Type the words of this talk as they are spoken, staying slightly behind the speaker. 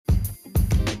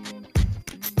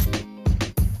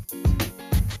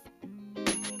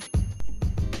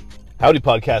Howdy,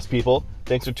 podcast people.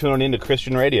 Thanks for tuning in to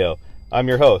Christian Radio. I'm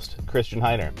your host, Christian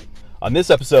Heiner. On this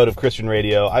episode of Christian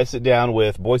Radio, I sit down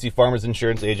with Boise Farmers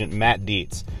Insurance agent Matt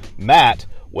Dietz. Matt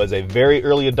was a very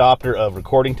early adopter of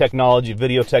recording technology,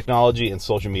 video technology, and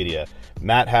social media.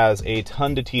 Matt has a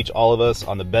ton to teach all of us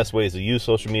on the best ways to use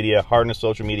social media, harness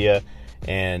social media,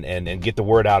 and get the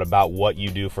word out about what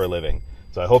you do for a living.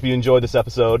 So I hope you enjoyed this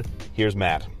episode. Here's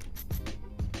Matt.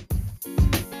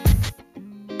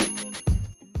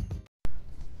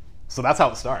 So that's how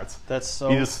it starts. That's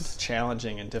so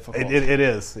challenging and difficult. It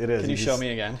is. Can you show me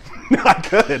again? I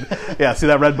could. Yeah, see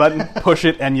that red button? Push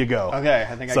it and you go. Okay,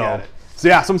 I think I got it. So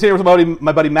I'm here with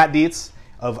my buddy Matt Dietz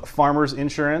of Farmers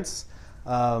Insurance.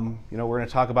 We're going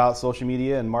to talk about social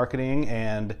media and marketing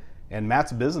and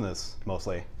Matt's business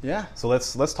mostly. Yeah. So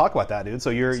let's talk about that, dude. So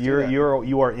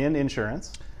you are in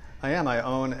insurance. I am. I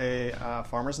own a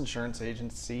Farmers Insurance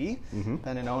agency. Mm-hmm.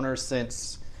 Been an owner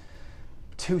since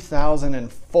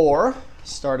 2004.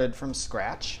 Started from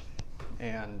scratch,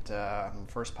 and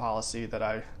first policy that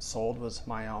I sold was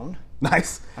my own.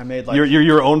 Nice. I made you're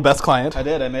your own best client. I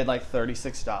did. I made like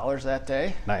 $36 that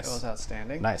day. Nice. It was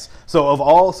outstanding. Nice.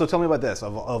 So tell me about this.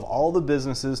 Of all the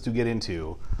businesses to get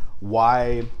into,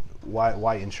 why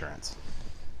insurance?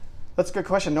 That's a good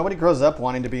question. Nobody grows up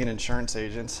wanting to be an insurance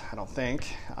agent, I don't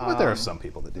think. But there are some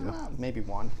people that do. Maybe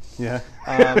one. Yeah.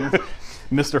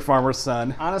 Mr. Farmer's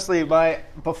son. Honestly,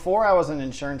 before I was an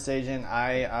insurance agent,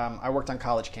 I worked on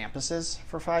college campuses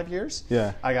for 5 years.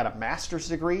 Yeah. I got a master's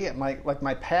degree.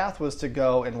 My path was to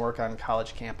go and work on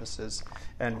college campuses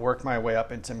and work my way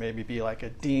up into maybe be like a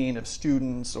dean of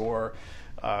students or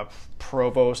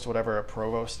provost, whatever a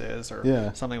provost is,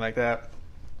 or something like that.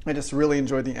 I just really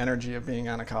enjoyed the energy of being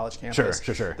on a college campus.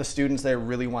 Sure. The students, they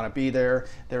really want to be there.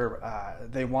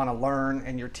 They want to learn,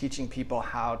 and you're teaching people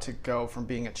how to go from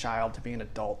being a child to being an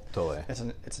adult. Totally. It's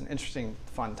an interesting,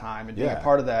 fun time, and being a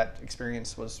part of that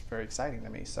experience was very exciting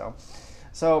to me. So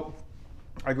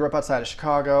I grew up outside of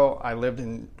Chicago. I lived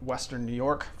in Western New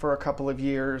York for a couple of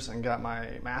years and got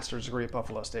my master's degree at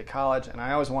Buffalo State College, and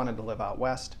I always wanted to live out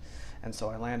west, and so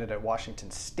I landed at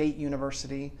Washington State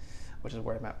University, which is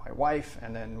where I met my wife,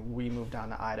 and then we moved down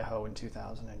to Idaho in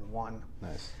 2001.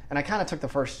 Nice. And I kind of took the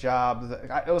first job.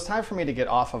 It was time for me to get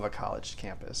off of a college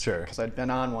campus. Sure. Because I'd been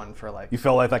on one for You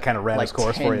felt like that kind of ran its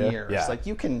course for you? 10 years. Yeah. Like,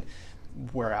 you can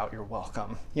wear out your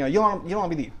welcome. You don't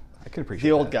want to be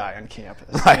the old guy on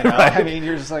campus. Right. I mean,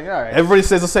 you're just like, all right. Everybody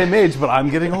stays the same age, but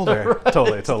I'm getting older. Right.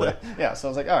 Totally. Yeah, so I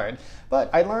was like, all right. But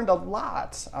I learned a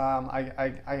lot.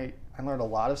 I learned a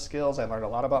lot of skills. I learned a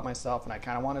lot about myself, and I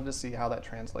kind of wanted to see how that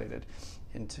translated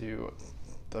into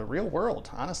the real world,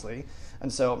 honestly.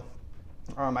 And so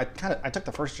I took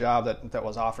the first job that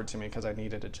was offered to me because I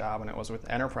needed a job, and it was with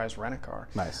Enterprise Rent-A-Car,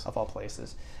 nice, of all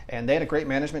places. And they had a great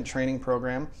management training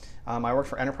program. I worked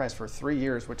for Enterprise for 3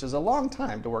 years, which is a long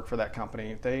time to work for that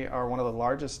company. They are one of the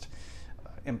largest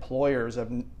employers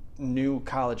of new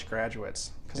college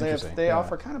graduates, because they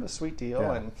offer kind of a sweet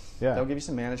deal, and they'll give you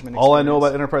some management experience. All I know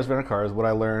about Enterprise Rent-A-Car is what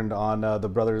I learned on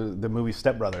the movie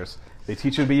Step Brothers. They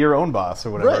teach you to be your own boss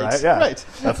or whatever, right? Yeah. Right.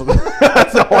 That's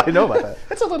all I know about that.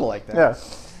 It's a little like that.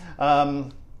 Yeah.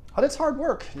 But it's hard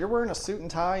work. You're wearing a suit and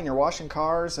tie, and you're washing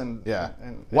cars, and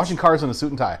washing cars in a suit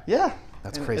and tie. Yeah.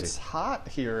 That's crazy. It's hot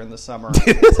here in the summer.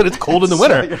 It is, and it's cold in the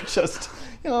winter. So you're just,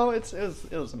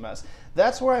 it was a mess.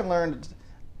 That's where I learned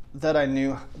that I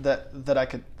knew that I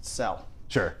could sell.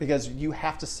 Sure. Because you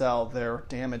have to sell their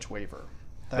damage waiver.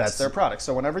 That's their product.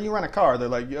 So whenever you rent a car, they're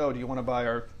like, "Yo, do you want to buy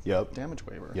our damage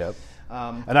waiver?" Yep.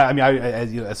 And I mean,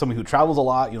 as somebody who travels a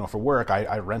lot, for work,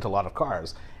 I rent a lot of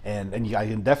cars, and I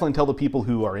can definitely tell the people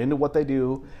who are into what they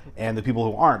do and the people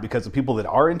who aren't, because the people that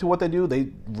are into what they do, they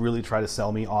really try to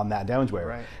sell me on that damage waiver.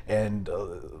 Right. And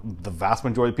the vast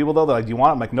majority of people, though, they're like, "Do you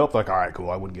want it?" I'm like, "Nope." They're like, "All right, cool.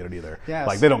 I wouldn't get it either." Yes.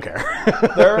 Like, they don't care.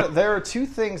 There are two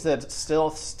things that still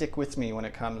stick with me when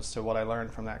it comes to what I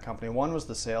learned from that company. One was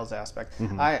the sales aspect.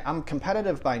 Mm-hmm. I'm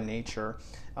competitive by nature.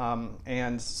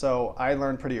 And so I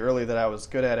learned pretty early that I was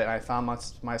good at it. I found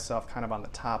myself kind of on the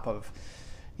top of,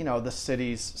 the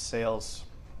city's sales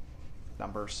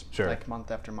numbers, like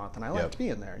month after month, and I liked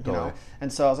being there, know.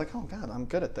 And so I was like, oh God, I'm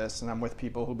good at this, and I'm with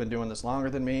people who've been doing this longer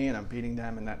than me, and I'm beating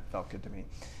them, and that felt good to me.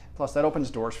 Plus, that opens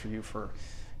doors for you for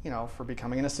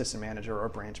becoming an assistant manager or a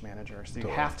branch manager. So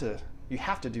you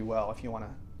have to do well if you want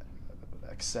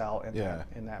to excel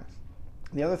in that.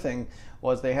 The other thing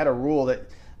was they had a rule that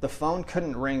the phone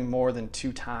couldn't ring more than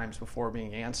 2 times before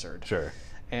being answered. Sure.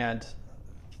 And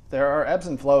there are ebbs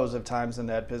and flows of times in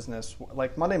that business.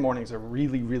 Like Monday mornings are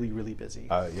really, really, really busy.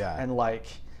 Yeah. And like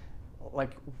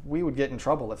like we would get in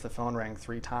trouble if the phone rang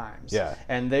 3 times. Yeah.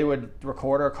 And they would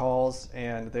record our calls,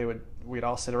 and we'd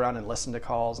all sit around and listen to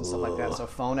calls and stuff like that. So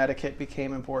phone etiquette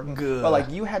became important. Good. But like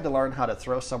you had to learn how to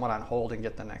throw someone on hold and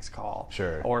get the next call.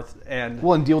 Sure. And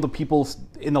deal with the people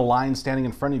in the line standing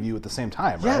in front of you at the same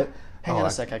time, right? Hang on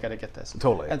a sec, I got to get this.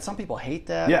 Totally. And some people hate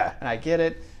that. Yeah. And I get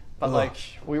it. But like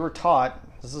we were taught,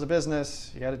 this is a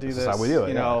business. You got to do this. This is how we do it.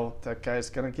 You know, that guy's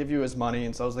going to give you his money,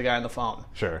 and so is the guy on the phone.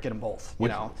 Sure. Get them both. You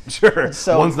know. Sure.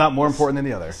 So, one's not more important than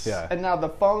the other. Yeah. And now the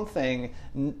phone thing,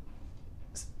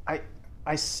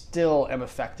 I still am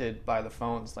affected by the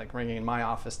phones like ringing in my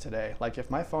office today. Like if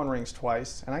my phone rings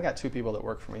twice, and I got 2 people that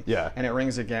work for me, and it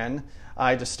rings again,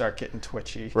 I just start getting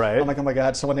twitchy. Right. I'm like, oh my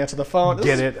God, someone answered the phone. I'm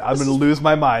going to lose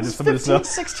my mind. This is 15,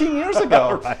 16 years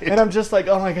ago. Right. And I'm just like,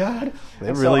 oh my God.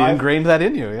 They really ingrained that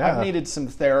in you, yeah. I've needed some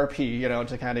therapy, you know,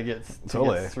 to kind of get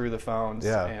through the phones.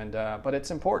 Yeah. And but it's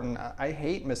important. I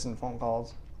hate missing phone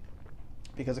calls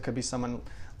because it could be someone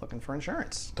looking for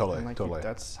insurance. Totally.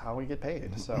 That's how we get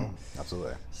paid. So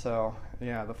absolutely. So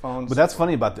yeah, the phones. But that's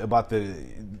funny about the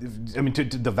I mean, to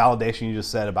the validation you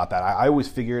just said about that. I always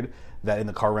figured that in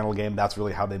the car rental game, that's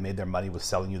really how they made their money, was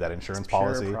selling you that insurance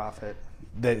policy. Pure profit.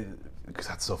 Because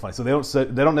that's so funny. So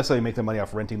they don't necessarily make their money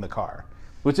off renting the car,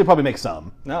 which they probably make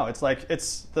some. No, it's like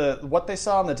what they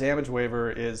saw on the damage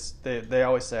waiver is they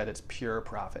always said it's pure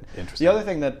profit. Interesting. The other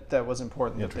thing that was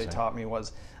important that they taught me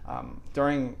was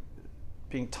during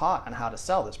being taught on how to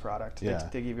sell this product.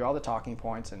 They give you all the talking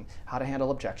points and how to handle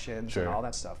objections and all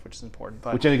that stuff, which is important.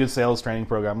 But, which any good sales training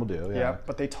program will do. Yeah,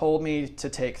 but they told me to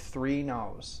take 3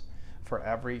 no's for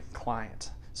every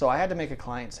client. So I had to make a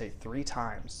client say 3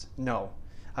 times, no,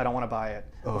 I don't want to buy it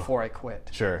before I quit.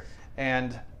 Sure.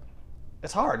 And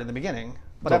it's hard in the beginning,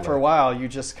 but after a while, you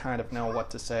just kind of know what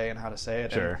to say and how to say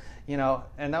it. Sure. And, you know,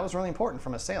 and that was really important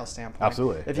from a sales standpoint.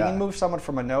 Absolutely. If you can move someone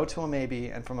from a no to a maybe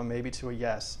and from a maybe to a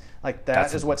yes, like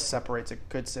that is what separates a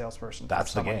good salesperson.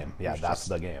 That's the game. Yeah, that's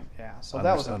the game. Yeah, so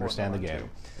that was important. Understand the game.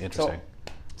 Interesting.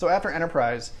 So after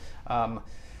Enterprise,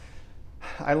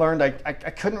 I learned I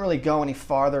couldn't really go any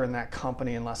farther in that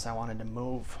company unless I wanted to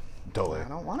move. Totally. I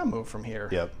don't want to move from here.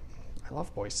 Yep. I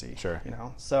love Boise. Sure. You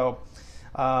know, so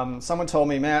someone told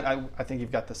me, Matt, I think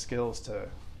you've got the skills to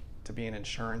be an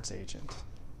insurance agent.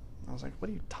 I was like, what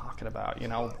are you talking about? You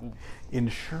know,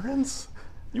 insurance?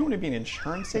 You want to be an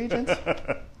insurance agent?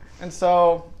 And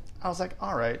so I was like,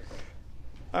 all right.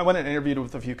 I went and interviewed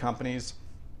with a few companies.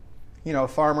 You know,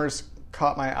 Farmers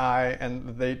caught my eye,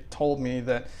 and they told me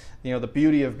that, you know, the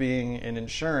beauty of being in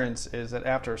insurance is that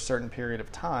after a certain period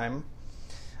of time,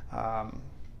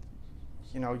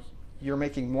 you know, you're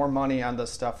making more money on the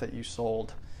stuff that you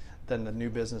sold than the new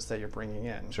business that you're bringing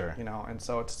in. Sure. You know, and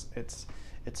so it's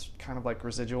kind of like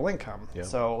residual income. Yep.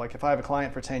 So like if I have a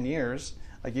client for 10 years,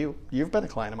 like you've been a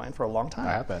client of mine for a long time.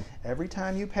 I have been. Every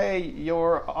time you pay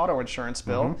your auto insurance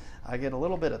bill, I get a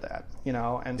little bit of that, you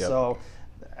know, and so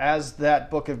as that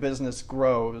book of business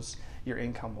grows, your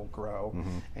income will grow.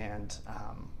 And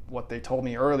what they told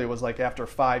me earlier was like after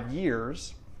 5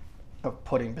 years of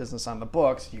putting business on the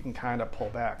books, you can kind of pull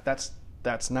back. That's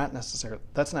not necessarily,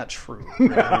 that's not true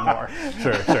anymore.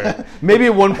 Sure. Maybe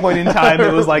at one point in time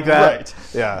it was like that.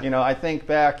 Right. Yeah. You know, I think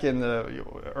back in the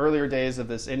earlier days of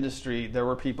this industry, there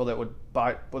were people that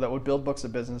would build books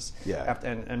of business. Yeah.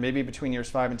 And maybe between years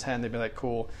 5 and 10, they'd be like,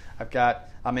 cool,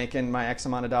 I'm making my X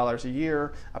amount of dollars a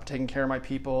year. I'm taking care of my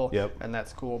people. Yep. And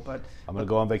that's cool. But I'm going to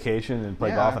go on vacation and play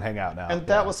golf and hang out now. And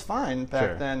that was fine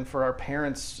back then for our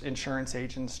parents' insurance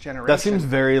agents generation. That seems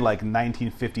very like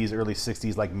 1950s, early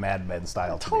 60s, like Mad Men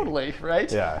style. Totally,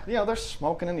 right? Yeah. You know, they're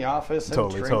smoking in the office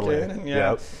and drinking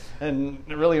and and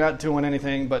really not doing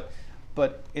anything. But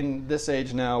in this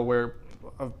age now, where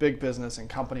of big business and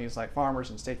companies like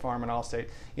Farmers and State Farm and Allstate,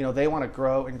 you know, they want to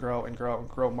grow and grow and grow and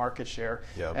grow market share.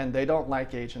 Yep. And they don't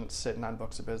like agents sitting on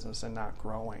books of business and not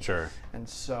growing. Sure. And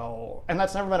so, and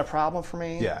that's never been a problem for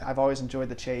me. Yeah. I've always enjoyed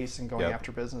the chase and going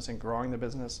after business and growing the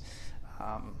business.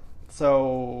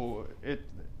 So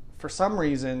for some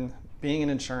reason, being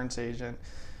an insurance agent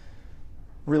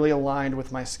really aligned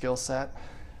with my skill set.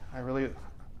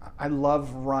 I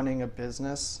love running a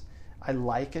business. I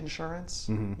like insurance,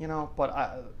 you know,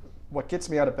 but what gets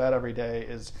me out of bed every day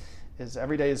is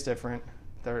every day is different.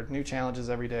 There are new challenges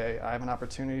every day. I have an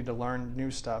opportunity to learn new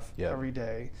stuff every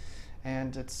day,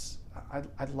 and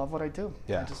I love what I do.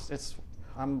 Yeah.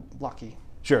 I'm lucky.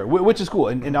 Sure, which is cool,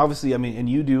 and obviously, I mean, and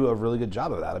you do a really good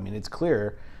job of that. I mean, it's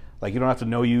clear, like you don't have to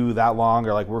know you that long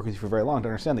or like work with you for very long to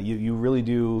understand that you really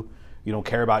do, you know,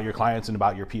 care about your clients and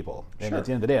about your people. And at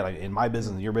the end of the day, like in my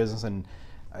business, your business, and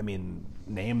I mean,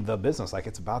 name the business, like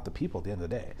it's about the people at the end of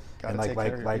the day. And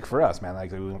like for us, man,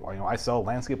 like, you know, I sell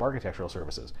landscape architectural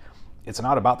services. it's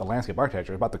not about the landscape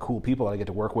architecture. It's about the cool people that I get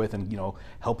to work with and,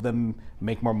 help them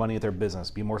make more money at their business,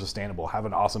 be more sustainable, have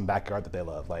an awesome backyard that they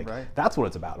love. Like, that's what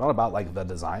it's about. Not about like the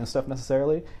design stuff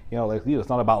necessarily. It's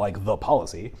not about like the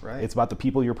policy. Right. It's about the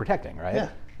people you're protecting, right?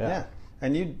 Yeah.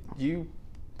 And you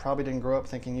probably didn't grow up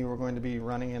thinking you were going to be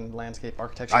running in landscape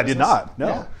architecture. I business. did not. No.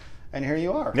 Yeah. And here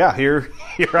you are. Yeah, here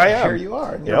I am. Here you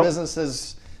are. And your business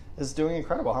is doing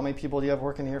incredible. How many people do you have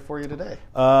working here for you today?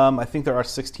 I think there are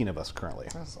 16 of us currently.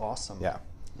 That's awesome. Yeah.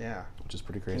 Yeah. Which is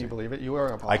pretty crazy. Can you believe it? You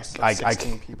are a boss of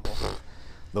 16 people.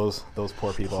 Those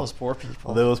poor people. Those poor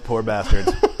people. Those poor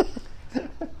bastards.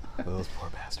 Those poor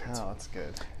bastards. Oh, that's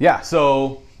good. Yeah,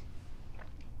 so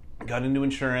got into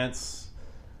insurance.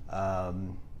 There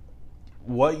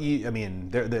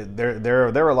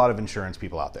are a lot of insurance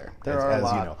people out there. There are a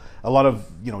lot. A lot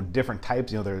of different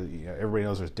types. Everybody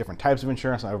knows there's different types of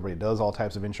insurance. Not everybody does all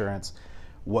types of insurance.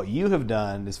 What you have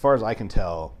done, as far as I can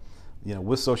tell,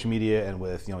 with social media and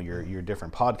with your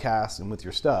different podcasts and with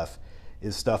your stuff,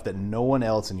 is stuff that no one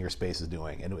else in your space is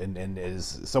doing. And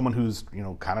is someone who's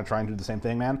kind of trying to do the same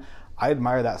thing, man. I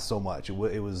admire that so much. It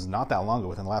was not that long ago,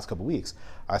 within the last couple of weeks,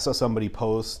 I saw somebody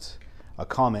post a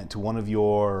comment to one of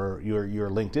your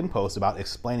LinkedIn posts about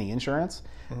explaining insurance.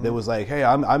 Mm-hmm. That was like, hey,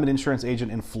 I'm an insurance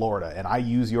agent in Florida, and I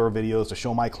use your videos to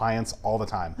show my clients all the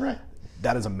time. Right.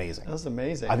 That is amazing. That's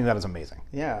amazing. I think that is amazing.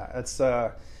 Yeah, it's.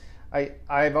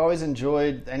 I've always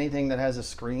enjoyed anything that has a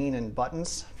screen and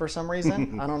buttons for some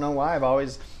reason. I don't know why.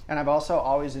 I've also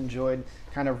always enjoyed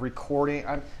kind of recording.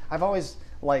 I've always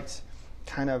liked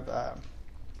kind of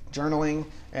journaling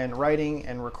and writing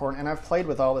and recording, and I've played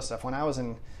with all this stuff when I was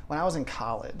in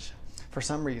college. For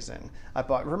some reason, I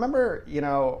bought. Remember,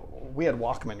 we had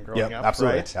Walkman growing up,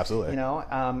 absolutely, right? Absolutely.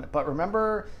 But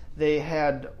remember, they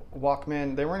had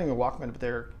Walkman. They weren't even Walkman, but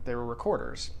they were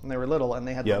recorders, and they were little, and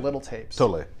they had the little tapes.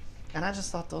 Totally. And I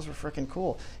just thought those were freaking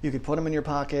cool. You could put them in your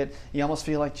pocket. You almost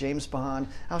feel like James Bond.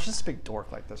 I was just a big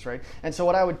dork like this, right? And so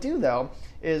what I would do, though,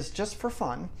 is just for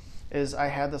fun, is I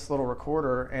had this little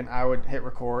recorder, and I would hit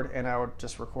record, and I would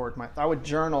just record I would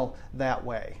journal that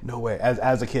way. No way.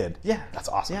 As a kid? Yeah. That's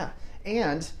awesome. Yeah.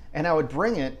 And I would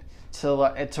bring it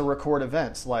to record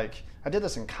events. Like, I did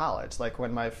this in college, like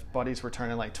when my buddies were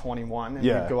turning like 21 and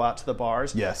we'd go out to the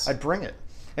bars. Yes. I'd bring it.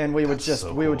 And we would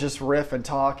just riff and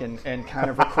talk and kind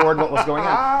of record what was going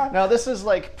on. Now this is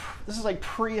like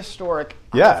prehistoric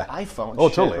iPhone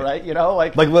shit, totally. Right?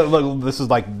 Like this is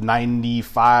like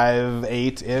 95,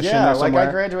 8-ish. Yeah, like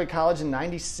I graduated college in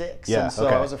 96. Yeah, and so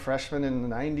I was a freshman in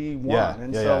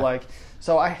 91. Yeah,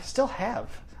 so I still have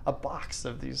a box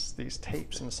of these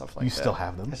tapes and stuff like that. You still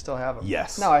have them? I still have them.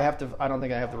 Yes. No, I don't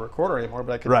think I have the recorder anymore,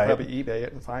 but I could probably eBay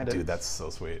it and find it. Dude, that's so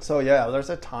sweet. So yeah,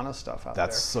 there's a ton of stuff out there.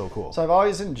 That's so cool. So I've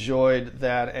always enjoyed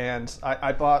that, and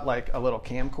I bought like a little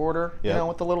camcorder,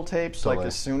 with the little tapes, like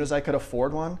as soon as I could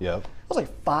afford one. Yep. It was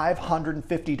like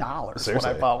 $550 when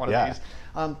I bought one of these.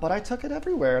 But I took it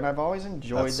everywhere, and I've always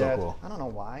enjoyed That's so that. cool. I don't know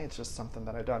why. It's just something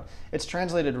that I've done. It's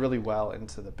translated really well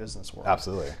into the business world.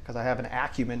 Absolutely. Because I have an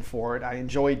acumen for it. I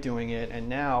enjoy doing it. And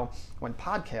now, when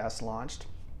podcasts launched,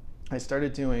 I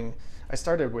started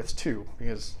with two,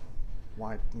 because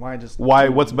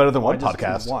what's better than one podcast?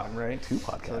 Just do one, right? Two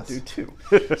podcasts. So do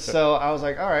two. So I was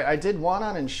like, all right. I did one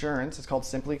on insurance. It's called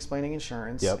Simply Explaining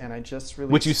Insurance. Yep. And I just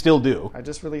released... Which you still do. I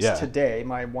just released today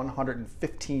my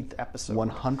 115th episode.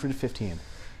 115.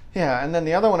 Yeah, and then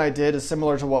the other one I did is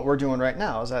similar to what we're doing right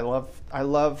now. Is I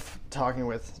love talking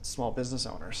with small business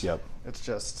owners. Yep. It's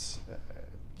just...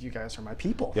 you guys are my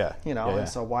people. Yeah. And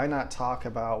so why not talk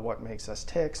about what makes us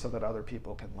tick so that other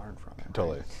people can learn from it?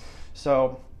 Totally. Right?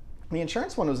 So the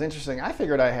insurance one was interesting. I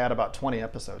figured I had about 20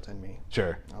 episodes in me.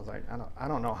 Sure. I was like, I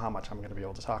don't know how much I'm going to be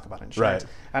able to talk about insurance.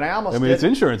 Right. And I mean, it's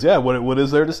insurance. Yeah. What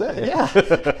is there to say? Yeah.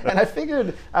 And I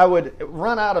figured I would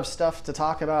run out of stuff to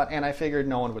talk about, and I figured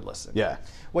no one would listen. Yeah.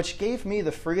 Which gave me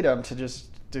the freedom to just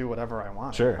do whatever I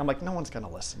want. Sure. I'm like, no one's going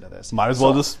to listen to this. Might as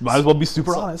well be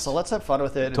super honest. So let's have fun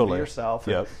with it and be yourself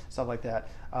and stuff like that.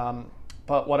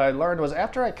 But what I learned was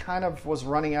after I kind of was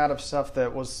running out of stuff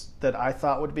that I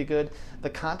thought would be good, the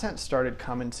content started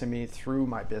coming to me through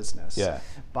my business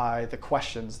by the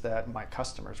questions that my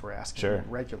customers were asking me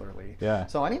regularly. Yeah.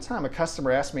 So anytime a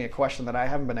customer asks me a question that I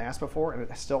haven't been asked before, and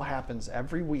it still happens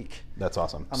every week. That's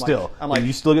awesome. I'm like,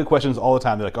 you still get questions all the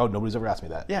time. They're like, oh, nobody's ever asked me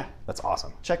that. Yeah. That's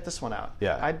awesome. Check this one out.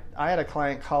 Yeah. I had a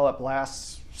client call up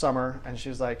last summer, and she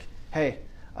was like, hey,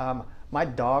 my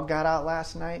dog got out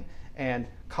last night and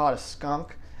caught a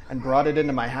skunk and brought it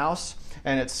into my house,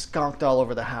 and it skunked all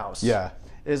over the house. Yeah.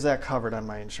 Is that covered on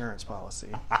my insurance policy?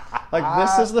 Like,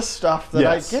 this is the stuff that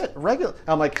I get regular.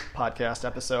 I'm like, podcast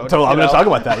episode. Totally. I'm going to talk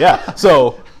about that. Yeah.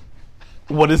 So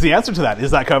What is the answer to that?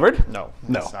 Is that covered? No,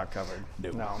 No. it's not covered.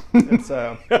 No. It's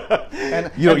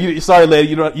and Sorry, lady,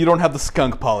 you don't have the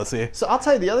skunk policy. so I'll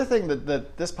tell you the other thing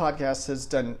that this podcast has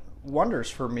done wonders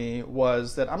for me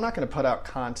was that I'm not going to put out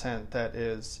content that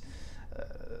is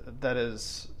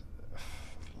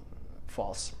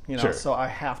false, Sure. So I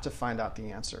have to find out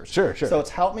the answers. Sure. So it's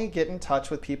helped me get in touch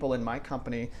with people in my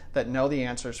company that know the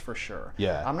answers for sure.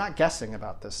 Yeah. I'm not guessing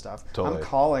about this stuff. Totally. I'm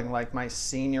calling like my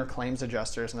senior claims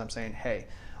adjusters and I'm saying, hey,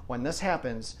 when this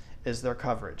happens, is there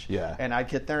coverage? Yeah. And I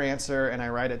get their answer and I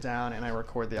write it down and I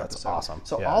record the That's episode. awesome.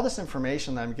 So Yeah. all this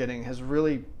information that I'm getting has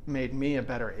really made me a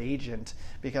better agent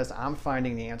because I'm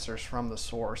finding the answers from the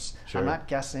source. Sure. I'm not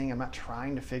guessing. I'm not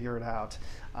trying to figure it out.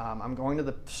 I'm going to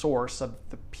the source of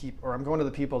the people, or I'm going to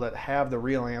the people that have the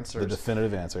real answers. The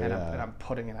definitive answer, and, yeah. I'm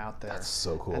putting it out there. That's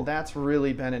so cool. And that's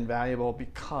really been invaluable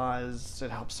because it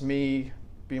helps me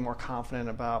be more confident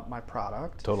about my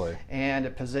product. Totally. And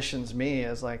it positions me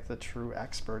as like the true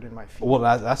expert in my field. Well,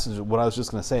 that's what I was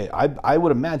just going to say. I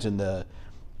would imagine the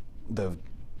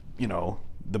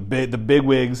big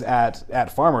wigs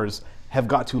at Farmers have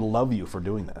got to love you for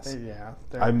doing this. Yeah.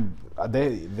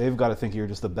 They've got to think you're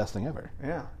just the best thing ever.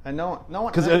 Yeah. And no one.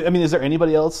 Because I mean, is there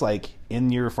anybody else like in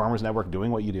your Farmers Network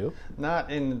doing what you do? Not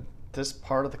in this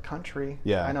part of the country.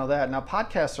 Yeah. I know that. Now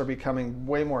podcasts are becoming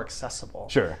way more accessible.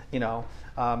 Sure.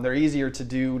 They're easier to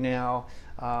do now,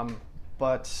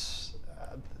 but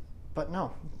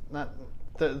no, not.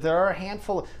 There are a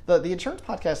handful. The insurance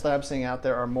podcasts that I'm seeing out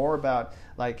there are more about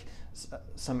like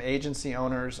some agency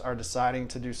owners are deciding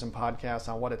to do some podcasts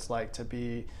on what it's like to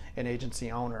be an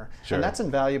agency owner, Sure. and that's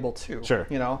invaluable too. Sure.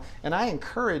 And I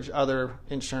encourage other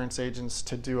insurance agents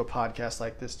to do a podcast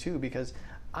like this too because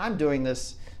I'm doing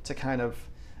this to kind of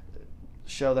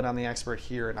show that I'm the expert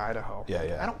here in Idaho.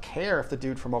 Yeah. I don't care if the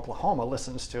dude from Oklahoma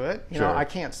listens to it. Sure. I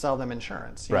can't sell them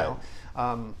insurance. You Right.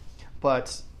 know,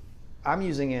 but I'm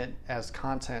using it as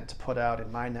content to put out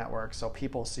in my network so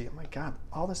people see. Oh my God,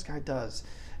 all this guy does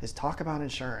is talk about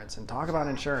insurance and talk about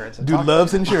insurance. And Dude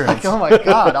loves insurance. Like, oh my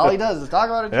God, all he does is talk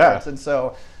about insurance. Yeah. And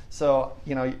so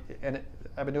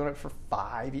I've been doing it for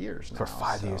 5 years now. For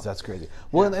 5 so. years, that's crazy.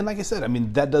 Well, and like I said, I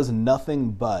mean that does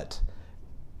nothing but,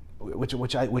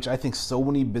 which I think so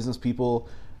many business people,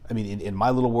 I mean in my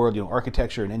little world,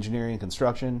 architecture and engineering and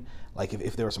construction, like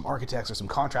if there were some architects or some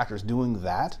contractors doing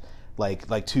that,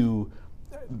 like to,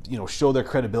 show their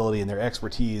credibility and their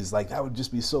expertise, like that would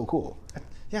just be so cool.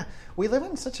 Yeah, we live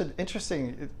in such an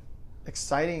interesting,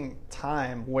 exciting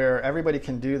time where everybody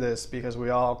can do this because we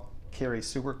all carry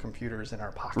supercomputers in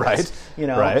our pockets. Right.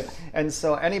 Right. And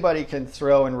so anybody can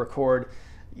throw and record.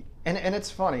 And it's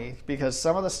funny because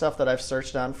some of the stuff that I've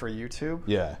searched on for YouTube,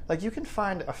 Yeah. like you can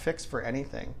find a fix for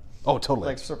anything. Oh, totally.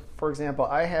 Like, so for example,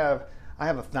 I have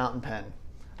a fountain pen.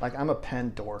 Like I'm a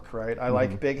pen dork, right? I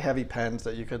like big, heavy pens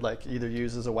that you could like either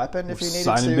use as a weapon if you needed to.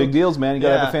 Signing big deals, man. You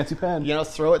gotta have a fancy pen.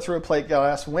 Throw it through a plate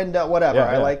glass window, whatever. Yeah,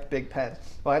 I yeah. like big pens.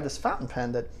 Well, I had this fountain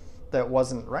pen that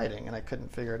wasn't writing, and I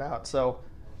couldn't figure it out. So,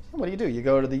 what do? You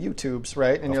go to the YouTubes,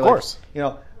 right? And Of course.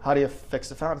 like, how do you fix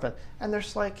a fountain pen? And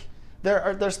there's like,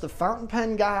 there's the fountain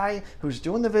pen guy who's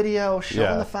doing the video showing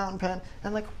Yeah. the fountain pen,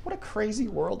 and like, what a crazy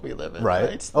world we live in, Right.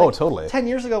 right? Oh, Like, totally. 10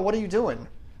 years ago, what are you doing?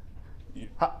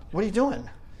 What are you doing?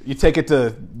 You take it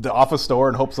to the office store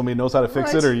and hope somebody knows how to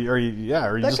fix Right. it, or you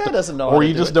That just guy doesn't know or how to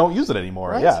you do just it. don't use it anymore.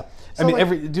 Right. Yeah, So, I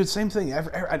mean, like- same thing.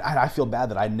 I feel bad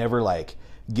that I never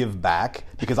give back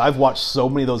because I've watched so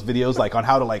many of those videos on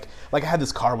how to like I had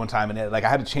this car one time and I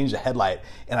had to change the headlight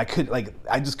and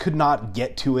I just could not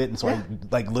get to it, and so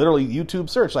I literally YouTube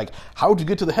search how would you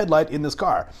get to the headlight in this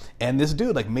car, and this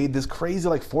dude made this crazy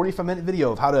 45-minute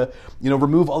video of how to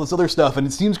remove all this other stuff, and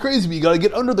it seems crazy but you got to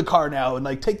get under the car now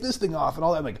and take this thing off and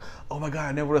all that. I'm like, oh my God,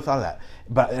 I never would have thought of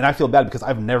that. And I feel bad because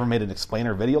I've never made an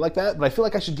explainer video like that, but I feel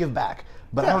like I should give back.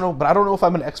 But I don't know if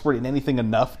I'm an expert in anything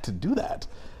enough to do that.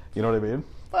 You know what I mean?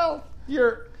 Well,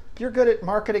 you're good at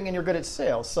marketing and you're good at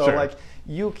sales, so Sure.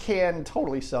 you can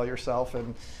totally sell yourself,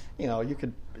 and you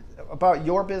could about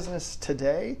your business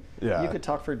today. Yeah. You could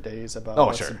talk for days about Oh,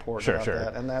 what's sure. important Sure, about sure.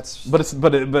 that, and that's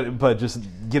But just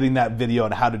getting that video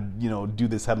on how to do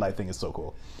this headlight thing is so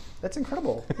cool. that's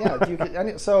incredible. Yeah, you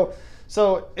could,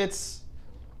 so it's.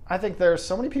 I think there are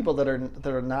so many people that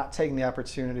are not taking the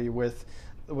opportunity with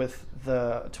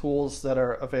the tools that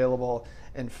are available,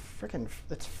 and freaking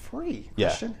it's free. Yeah.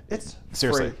 Christian. It's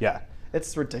Seriously, free. yeah.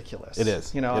 It's ridiculous. It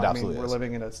is. It absolutely we're is.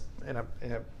 living in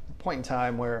a point in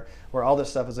time where all this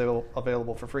stuff is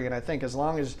available for free, and I think as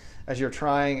long as you're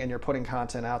trying and you're putting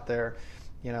content out there,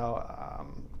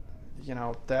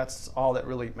 that's all that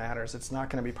really matters. It's not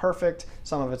going to be perfect.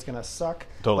 Some of it's going to suck.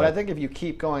 Totally. But I think if you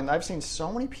keep going, I've seen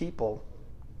so many people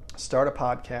start a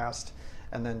podcast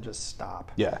and then just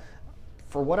stop. Yeah.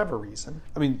 For whatever reason.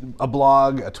 I mean, a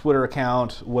blog, a Twitter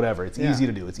account, whatever. It's Yeah. easy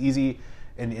to do. It's easy.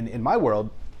 And in my world,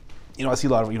 I see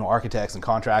a lot of, architects and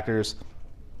contractors,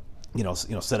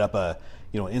 set up a,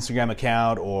 an Instagram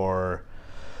account or,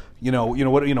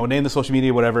 name the social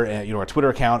media, whatever, and, a Twitter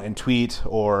account and tweet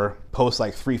or post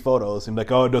like 3 photos and be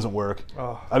like, oh, it doesn't work.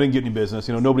 Oh. I didn't get any business.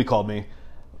 Nobody called me.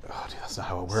 Oh, dude, that's not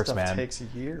how it works, Stuff man. takes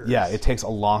years. Yeah, it takes a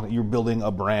long. You're building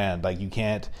a brand. Like you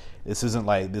can't. This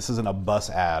isn't a bus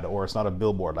ad or it's not a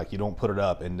billboard. Like you don't put it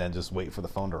up and then just wait for the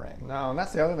phone to ring. No, and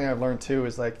that's the other thing I've learned too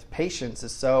is like patience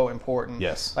is so important.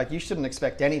 Yes. Like you shouldn't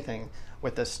expect anything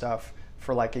with this stuff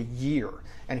for like a year.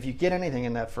 And if you get anything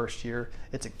in that first year,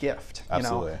 it's a gift.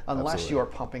 Absolutely. Unless Absolutely. you are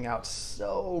pumping out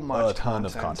so much A ton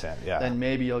of content, yeah. then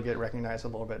maybe you'll get recognized a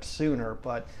little bit sooner.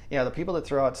 But yeah, the people that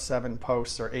throw out 7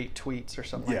 posts or 8 tweets or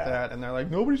something Yeah. like that, and they're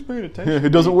like, nobody's paying attention. It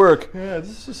doesn't work. Yeah,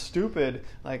 this is stupid.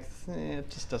 Like, it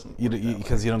just doesn't work.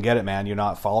 Because you don't get it, man. You're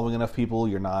not following enough people.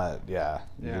 You're not. Yeah.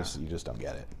 Yeah. You just don't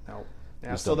get it. No.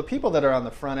 Yeah, Just so don't- the people that are on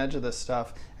the front edge of this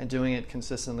stuff and doing it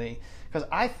consistently, because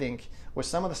I think with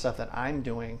some of the stuff that I'm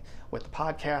doing with the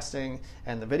podcasting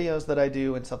and the videos that I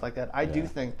do and stuff like that, I do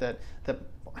think that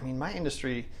my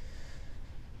industry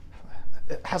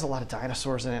has a lot of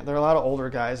dinosaurs in it. There are a lot of older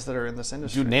guys that are in this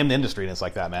industry. You name the industry and it's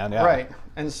like that, man. Yeah. Right.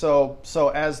 And so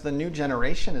as the new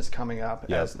generation is coming up,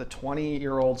 Yep. as the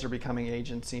 20-year-olds are becoming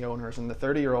agency owners and the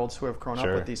 30-year-olds who have grown up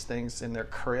Sure. with these things in their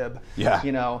crib,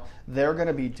 Yeah. they're going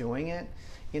to be doing it,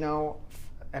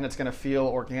 and it's going to feel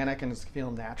organic and it's going to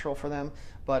feel natural for them.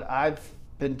 But I've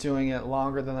been doing it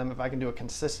longer than them. If I can do it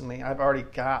consistently, I've already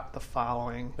got the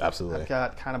following. Absolutely. I've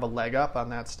got kind of a leg up on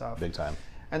that stuff. Big time.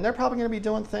 And they're probably going to be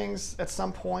doing things at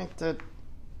some point that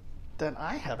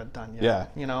I haven't done yet. Yeah.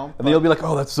 And And then you'll be like,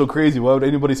 oh, that's so crazy. Why would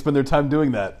anybody spend their time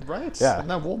doing that? Right. Yeah. And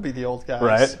then we'll be the old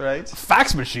guys. Right.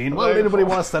 Fax machine? Why would Right. anybody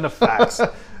want to send a fax when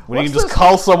you What's can just this?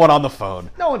 call someone on the phone?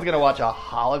 No one's going to watch a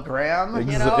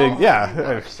hologram, Yeah.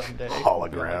 Or someday.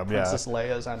 Hologram, yeah. Princess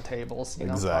Leia's on tables,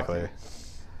 Exactly. talking.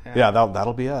 Yeah,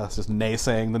 that'll be us, just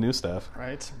naysaying the new stuff.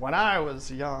 Right. When I was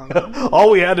young.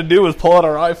 All we had to do was pull out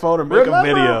our iPhone and make Remember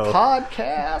a video.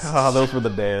 podcasts? Oh, those were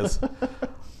the days.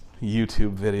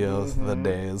 YouTube videos, the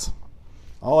days.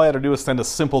 All I had to do was send a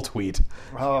simple tweet.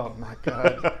 Oh, my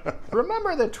God.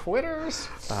 Remember the Twitters?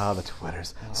 Ah, the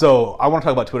Twitters. So I want to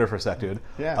talk about Twitter for a sec, dude.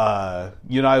 Yeah.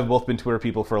 You and I have both been Twitter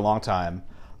people for a long time.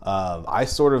 I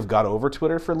sort of got over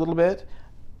Twitter for a little bit.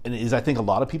 And I think a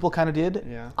lot of people kind of did.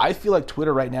 Yeah. I feel like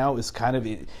Twitter right now is kind of,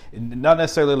 not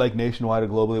necessarily like nationwide or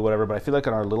globally or whatever, but I feel like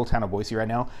in our little town of Boise right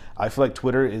now, I feel like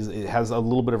Twitter it has a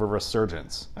little bit of a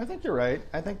resurgence. I think you're right.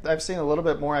 I think I've seen a little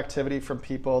bit more activity from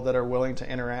people that are willing to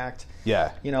interact.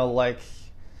 Yeah. Like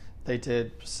they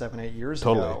did 7-8 years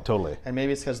ago. Totally. And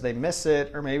maybe it's because they miss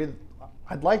it, or maybe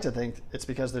I'd like to think it's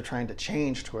because they're trying to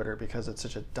change Twitter because it's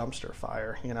such a dumpster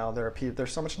fire.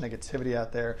 There's so much negativity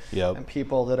out there, Yep. and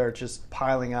people that are just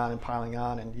piling on,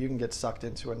 and you can get sucked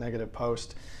into a negative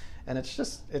post, and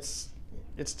it's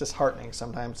disheartening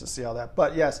sometimes to see all that.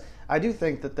 But yes, I do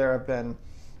think that there have been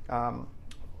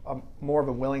more of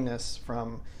a willingness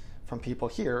from people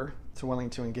here to willing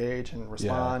to engage and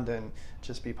respond and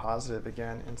just be positive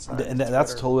again inside. And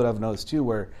that's Twitter. totally what I've noticed too,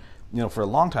 where, for a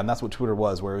long time, that's what Twitter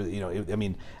was, where,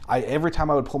 every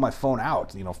time I would pull my phone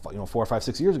out, 4, 5,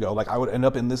 6 years ago, like I would end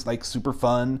up in this like super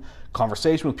fun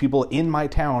conversation with people in my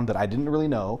town that I didn't really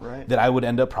know, Right. that I would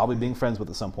end up probably being friends with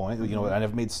at some point. And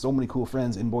I've made so many cool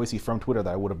friends in Boise from Twitter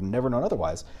that I would have never known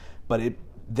otherwise. But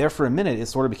there for a minute, it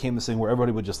sort of became this thing where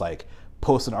everybody would just like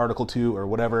post an article to or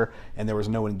whatever, and there was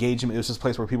no engagement. It was just a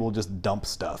place where people would just dump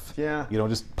stuff. Yeah.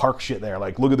 Just park shit there,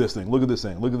 like look at this thing, look at this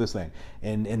thing, look at this thing,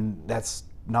 and that's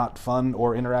not fun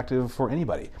or interactive for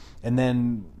anybody. And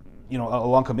then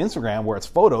along come Instagram, where it's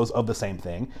photos of the same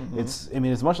thing. Mm-hmm.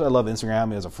 As much as I love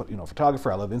Instagram as a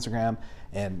photographer, I love Instagram,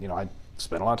 and I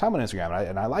spend a lot of time on Instagram,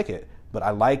 and I like it. But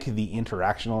I like the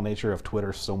interactional nature of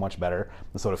Twitter so much better.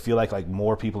 And so to feel like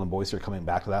more people in Boise are coming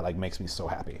back to that, like, makes me so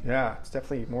happy. Yeah, it's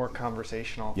definitely more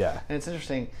conversational. Yeah. And it's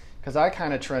interesting because I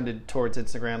kind of trended towards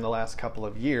Instagram the last couple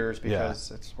of years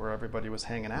because it's where everybody was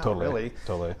hanging out, really.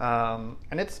 Totally.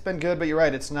 And it's been good, but you're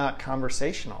right, it's not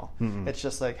conversational. It's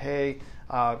just like, hey,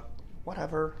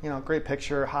 whatever, great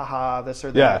picture, haha, this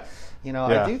or that. Yeah.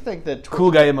 I do think that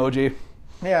Cool guy emoji.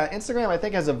 Yeah, Instagram I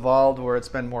think has evolved where it's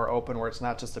been more open, where it's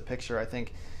not just a picture. I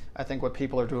think what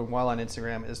people are doing well on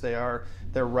Instagram is they're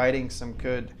writing some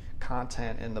good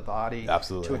content in the body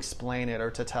Absolutely. to explain it or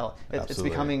to tell. It's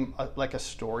Absolutely. becoming like a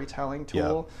storytelling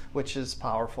tool, which is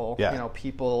powerful. Yeah.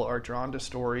 People are drawn to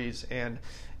stories, and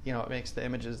it makes the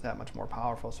images that much more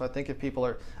powerful. So I think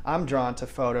I'm drawn to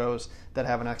photos that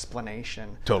have an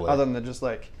explanation, Totally. other than just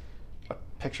like a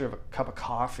picture of a cup of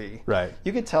coffee, Right.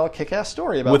 you could tell a kick-ass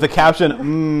story about With a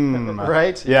caption,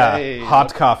 right? Yeah, Hey,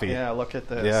 hot coffee. Yeah, look at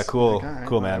this. Yeah, cool. Like, all right,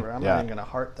 Cool, man. whatever. I'm Yeah. not even going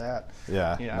to heart that.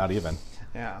 Yeah, Yeah. not even.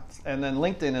 Yeah, and then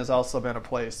LinkedIn has also been a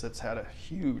place that's had a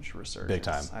huge resurgence. Big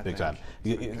time, I big think. time.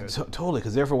 It's been good. Totally,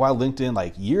 because there for a while, LinkedIn,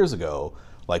 like years ago,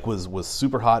 like was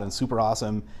super hot and super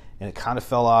awesome, and it kind of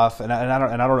fell off, and I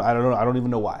don't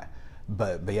even know why.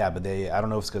 But I don't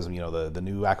know if it's because the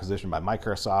new acquisition by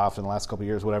Microsoft in the last couple of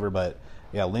years, whatever. But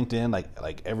yeah, LinkedIn,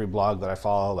 like every blog that I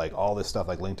follow, like all this stuff,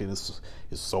 like LinkedIn is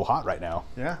so hot right now.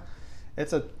 Yeah,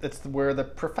 it's where the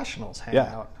professionals hang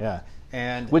Yeah, out. yeah.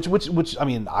 And Which I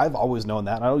mean, I've always known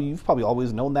that. And I know you've probably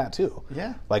always known that too.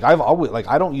 Yeah. Like I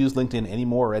don't use LinkedIn any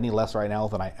more or any less right now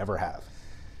than I ever have.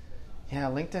 yeah,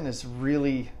 LinkedIn is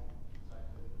really,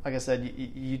 like I said,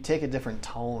 you take a different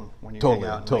tone when you Totally,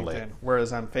 hang out on totally. LinkedIn.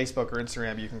 Whereas on Facebook or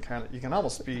Instagram, you can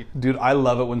almost be. Dude, I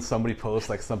love it when somebody posts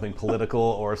like something political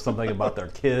or something about their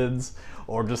kids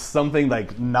or just something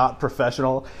like not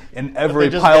professional, and everybody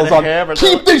just piles get a on. hammer,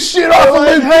 Keep they're this shit off of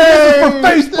LinkedIn. Hey,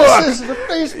 This is for Facebook. This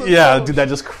is for Facebook. Yeah, dude, that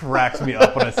just cracks me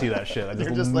up when I see that shit. I You're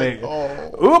just like,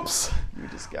 oh, oops, you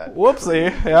just got.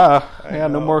 whoopsie. Yeah, no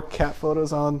know. more cat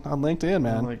photos on LinkedIn,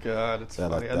 man. Oh my god, it's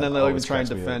That- funny. that And then they'll even always try and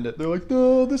cracks me defend it. They're like,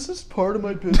 no, this is part of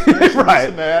my business. Right. This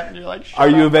and that. And you're like, shut Are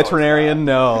you a up, no, it's veterinarian?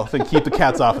 not. No. Then keep the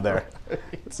cats off of there.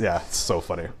 Yeah, it's so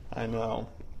funny. I know.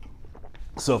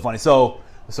 So funny. So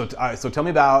tell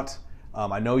me about.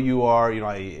 I know you are.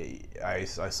 I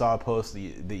saw a post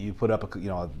that you put up.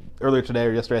 Earlier today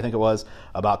or yesterday, I think it was,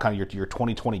 about kind of your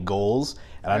 2020 goals,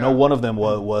 and I know Yeah. one of them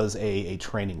was a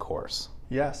training course.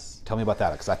 Yes. Tell me about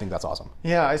that because I think that's awesome.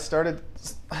 Yeah, I started.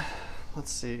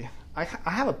 Let's see. I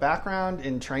have a background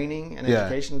in training and Yeah.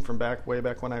 education from way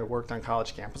back when I worked on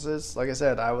college campuses. Like I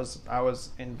said, I was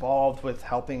involved with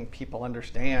helping people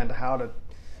understand how to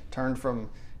turn from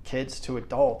kids to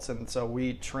adults, and so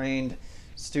we trained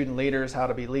student leaders how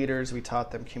to be leaders. We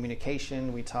taught them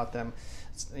communication. We taught them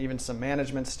even some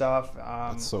management stuff.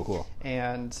 That's so cool.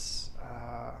 And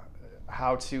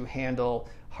how to handle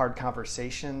hard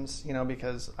conversations,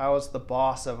 because I was the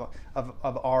boss of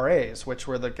RAs, which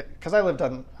were because I lived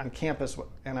on campus,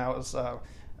 and I was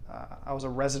a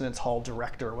residence hall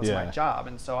director was my Yeah. job,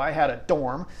 and so I had a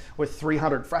dorm with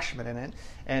 300 freshmen in it,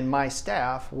 and my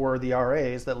staff were the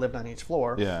RAs that lived on each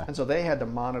floor, Yeah. and so they had to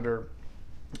monitor.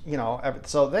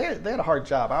 So they had a hard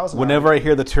job. I was Whenever I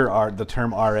hear the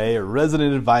term RA or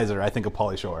resident advisor, I think of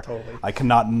Pauly Shore. Totally. I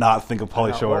cannot not think of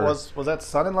Pauly Shore. was that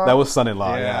son-in-law? That was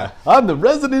son-in-law. Yeah. Yeah. I'm the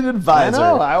resident I advisor.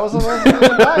 know. I was an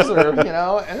advisor,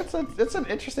 and it's an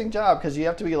interesting job because you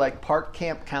have to be like part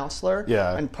camp counselor,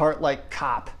 Yeah. and part like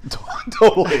cop.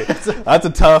 Totally. That's a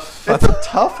tough. It's a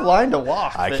tough line to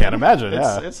walk. I man. can't imagine,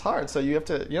 yeah. It's hard. So you have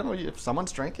to, if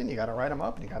someone's drinking, you got to write them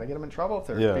up, and you got to get them in trouble if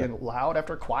they're Yeah. being loud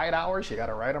after quiet hours. You got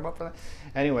to write them up for that.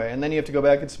 Anyway, and then you have to go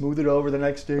back and smooth it over the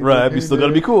next day. Right, Like, you still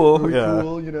gotta be cool, Be yeah.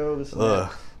 cool, this and Ugh.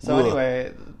 that. So Ugh.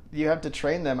 anyway, you have to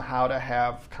train them how to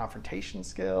have confrontation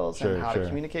skills Sure, and how sure. to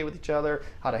communicate with each other,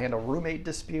 how to handle roommate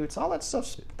disputes. All that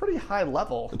stuff's pretty high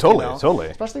level. Totally, totally.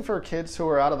 Especially for kids who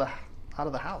are out of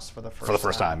the house for the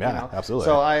first time, yeah, absolutely.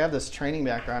 So I have this training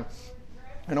background,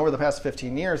 and over the past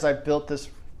 15 years, I've built this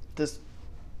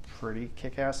pretty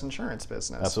kick-ass insurance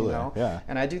business. Absolutely, yeah.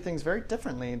 And I do things very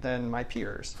differently than my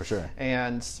peers. For sure.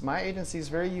 And my agency is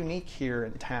very unique here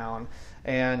in town.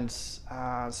 And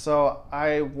so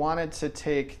I wanted to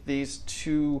take these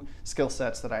two skill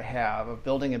sets that I have of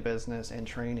building a business and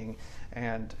training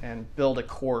and build a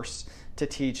course to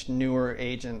teach newer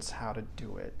agents how to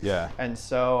do it. Yeah. And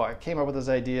so I came up with this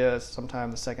idea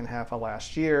sometime the second half of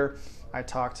last year. I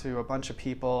talked to a bunch of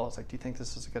people. I was like, do you think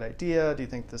this is a good idea? Do you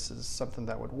think this is something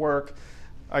that would work?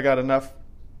 I got enough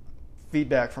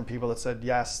feedback from people that said,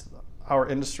 yes, our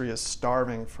industry is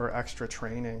starving for extra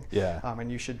training. Yeah. And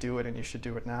you should do it, and you should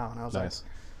do it now. And I was Nice.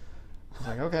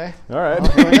 like, okay. All right.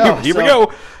 Well, here we go. Here we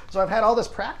go. So I've had all this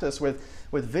practice with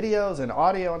videos and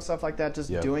audio and stuff like that, just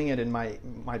Yep. doing it in my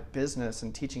business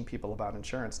and teaching people about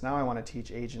insurance. Now I want to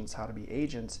teach agents how to be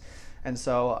agents. And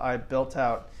so I built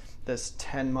out this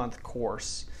 10-month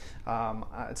course.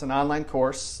 It's an online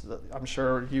course. I'm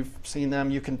sure you've seen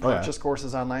them. You can purchase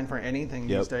courses online for anything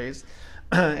these days.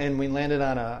 And we landed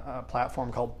on a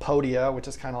platform called Podia, which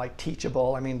is kind of like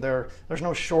Teachable. I mean, there's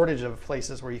no shortage of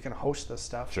places where you can host this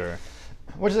stuff. Sure.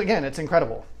 Which is, again, it's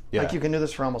incredible. Yeah. Like you can do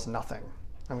this for almost nothing.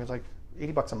 I mean, it's like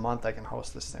 $80 a month I can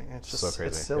host this thing. It's just So crazy.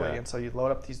 It's silly. Yeah. And so you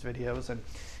load up these videos,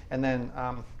 and then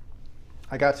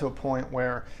I got to a point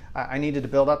where I needed to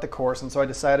build out the course, and so I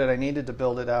decided I needed to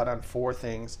build it out on 4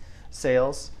 things.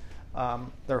 Sales.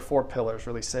 There are 4 pillars,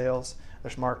 really. Sales.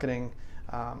 There's marketing,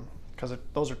 because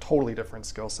those are totally different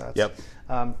skill sets. Yep.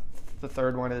 the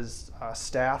third one is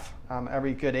staff.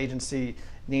 Every good agency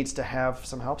needs to have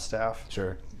some help staff.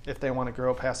 Sure. If they want to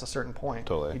grow past a certain point.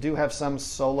 Totally. You do have some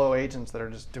solo agents that are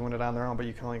just doing it on their own, but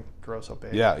you can only grow so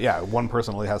big. Yeah. One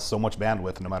person only has so much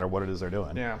bandwidth no matter what it is they're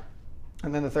doing. Yeah.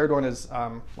 And then the third one is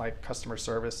like customer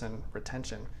service and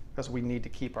retention, because we need to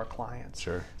keep our clients.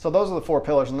 Sure. So those are the 4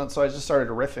 pillars. And so I just started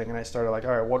riffing, and I started like,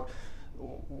 all right,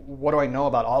 what do I know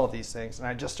about all of these things? And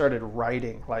I just started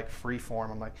writing like free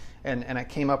form. I'm like, and I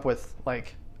came up with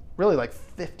like really like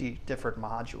 50 different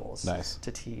modules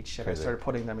to teach, and Crazy. I started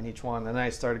putting them in each one, and then I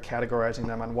started categorizing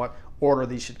them on what order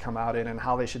these should come out in and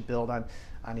how they should build on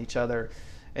each other.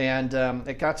 And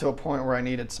it got to a point where I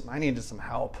needed some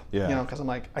help, because I'm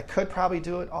like, I could probably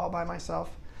do it all by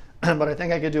myself, but I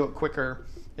think I could do it quicker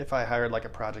if I hired like a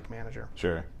project manager.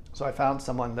 Sure. So I found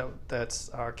someone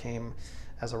that came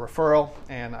as a referral,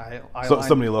 and I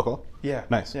somebody local. Yeah.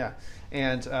 Nice. Yeah.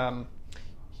 And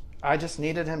I just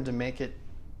needed him to make it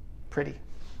pretty,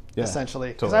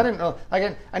 essentially, because I didn't know.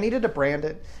 Again, I needed to brand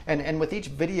it, and with each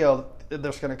video,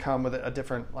 there's going to come with a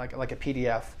different like a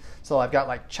PDF. So I've got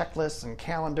like checklists and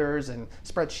calendars and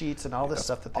spreadsheets and all this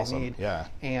stuff that they need. Yeah.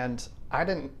 And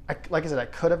like I said, I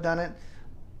could have done it,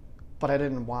 but I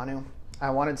didn't want to. I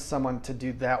wanted someone to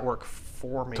do that work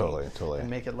for me. Totally. And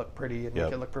make it look pretty and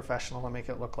make it look professional and make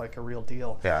it look like a real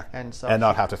deal. Yeah. And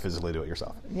not have to physically do it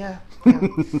yourself. Yeah.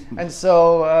 And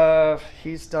so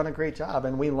he's done a great job.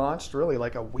 And we launched really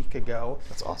like a week ago.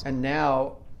 That's awesome. And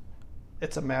now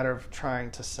it's a matter of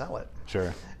trying to sell it.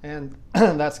 Sure. And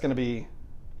that's going to be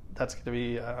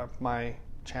my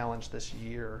challenge this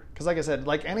year. Because like I said,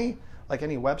 like any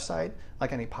website,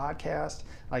 like any podcast,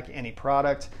 like any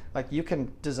product, like you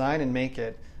can design and make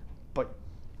it, but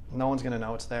no one's going to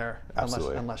know it's there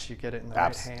unless you get it in the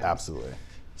right hands. Absolutely.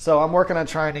 So I'm working on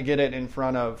trying to get it in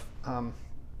front of, I'm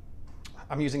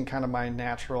using kind of my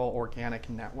natural organic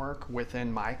network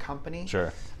within my company.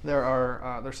 Sure.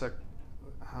 There's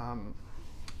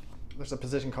a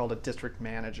position called a district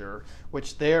manager,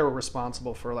 which they're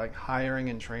responsible for like hiring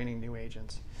and training new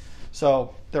agents.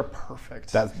 So they're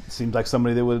perfect. That seems like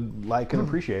somebody they would like and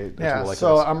appreciate. Yeah. Like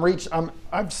so this.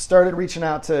 I've started reaching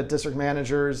out to district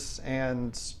managers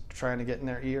and trying to get in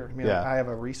their ear. I mean, I have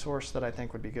a resource that I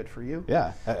think would be good for you.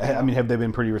 Yeah. I mean, have they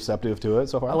been pretty receptive to it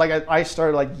so far? Like I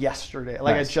started like yesterday.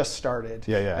 Like Nice. I just started.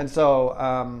 Yeah. And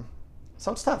so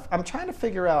it's tough. I'm trying to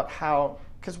figure out how,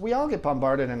 because we all get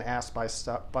bombarded and asked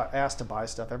to buy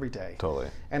stuff every day. Totally.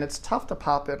 And it's tough to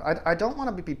pop it. I don't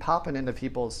want to be popping into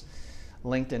people's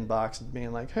LinkedIn box and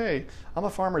being like, "Hey, I'm a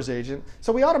farmer's agent."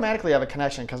 So we automatically have a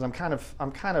connection because I'm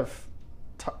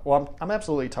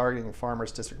absolutely targeting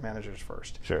farmers district managers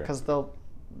first. Sure. Because they'll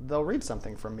read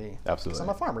something from me. Absolutely. Because I'm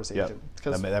a farmer's agent.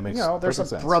 Because that makes there's a perfect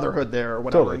sense. brotherhood there or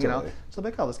whatever. Totally. So they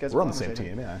call this guy's. We're on the farmer's same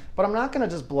agent. team. Yeah. But I'm not going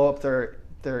to just blow up their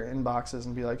inboxes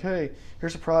and be like, "Hey,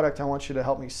 here's a product. I want you to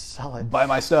help me sell it." Buy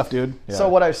my stuff, dude. Yeah. So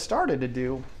what I started to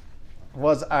do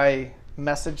was I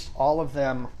messaged all of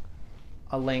them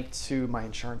a link to my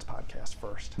insurance podcast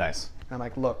first. Nice. And I'm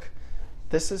like, "Look,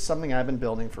 this is something I've been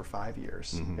building for 5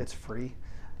 years. Mm-hmm. It's free.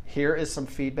 Here is some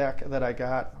feedback that I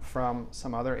got from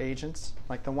some other agents,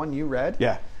 like the one you read.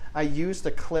 Yeah. I used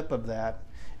a clip of that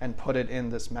and put it in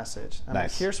this message. And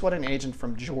Nice. like, here's what an agent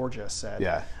from Georgia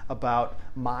said about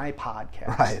my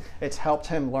podcast. Right. It's helped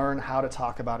him learn how to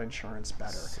talk about insurance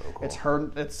better. So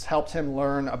cool. It's helped him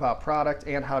learn about product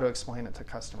and how to explain it to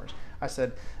customers. I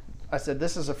said,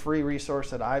 this is a free resource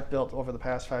that I've built over the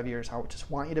past 5 years. I just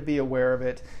want you to be aware of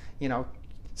it.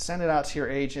 Send it out to your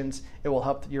agents. It will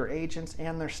help your agents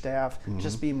and their staff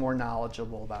just be more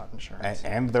knowledgeable about insurance.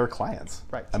 And their clients.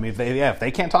 Right. I mean, if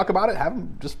they can't talk about it, have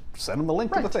them just send them the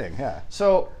link to the thing. Yeah.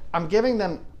 So I'm giving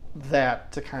them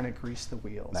that to kind of grease the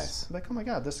wheels. Nice. Like, oh my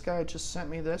God, this guy just sent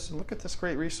me this, and look at this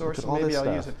great resource, Look at and all maybe this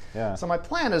I'll use stuff. it. Yeah. So my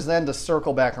plan is then to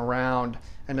circle back around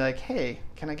and be like, hey,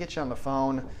 can I get you on the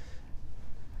phone?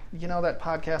 That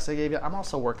podcast I gave you, I'm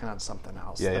also working on something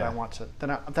else I want to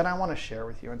that I want to share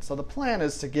with you. And so the plan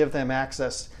is to give them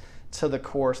access to the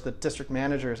course, the district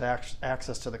managers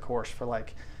access to the course for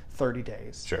like 30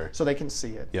 days. Sure. So they can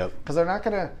see it. Yep. Because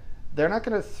they're not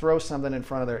gonna throw something in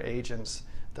front of their agents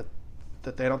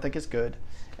that they don't think is good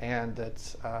and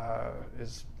that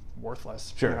is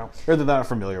worthless. Sure. Or they're not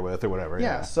familiar with or whatever.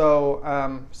 Yeah. So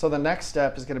the next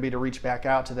step is going to be to reach back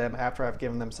out to them after I've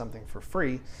given them something for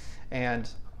free, and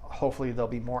hopefully they'll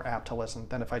be more apt to listen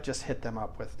than if I just hit them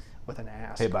up with an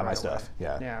ask. Hey, buy my right stuff. away.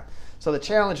 Yeah. Yeah. So the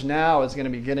challenge now is going to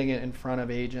be getting it in front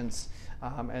of agents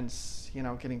and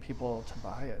getting people to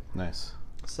buy it. Nice.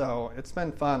 So it's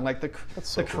been fun. Like the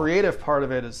so cool. creative part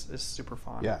of it is super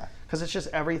fun. Yeah. Because it's just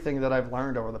everything that I've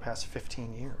learned over the past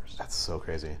 15 years. That's so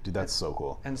crazy. Dude, that's so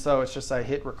cool. And so it's just I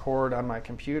hit record on my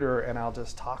computer and I'll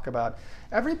just talk about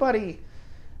everybody.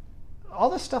 All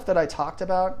the stuff that I talked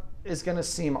about is going to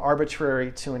seem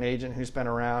arbitrary to an agent who's been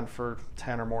around for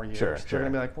 10 or more years. Sure, They're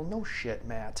going to be like, well, no shit,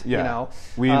 Matt. Yeah. You know?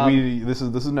 We this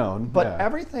is known. But yeah.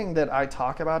 everything that I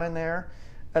talk about in there,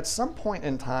 at some point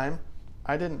in time,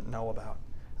 I didn't know about.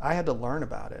 I had to learn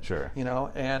about it. Sure. You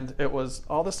know, and it was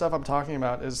all the stuff I'm talking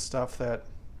about is stuff that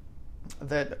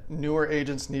newer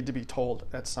agents need to be told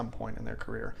at some point in their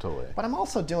career. Totally. But I'm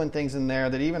also doing things in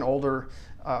there that even older,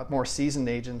 more seasoned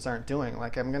agents aren't doing.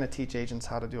 Like I'm going to teach agents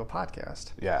how to do a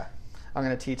podcast. Yeah. I'm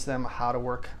going to teach them how to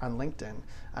work on LinkedIn,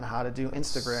 on how to do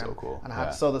Instagram. So cool. And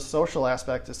how so the social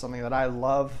aspect is something that I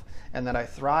love and that I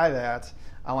thrive at.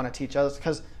 I want to teach others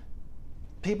because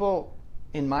people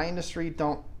in my industry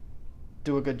don't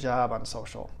do a good job on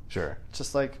social. Sure.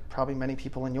 Just like probably many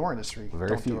people in your industry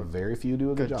Very few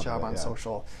do a good job on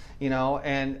social. You know,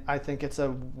 and I think it's a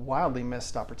wildly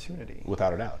missed opportunity.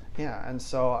 Without a doubt. Yeah, and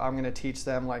so I'm going to teach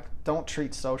them like don't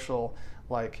treat social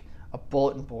like a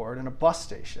bulletin board and a bus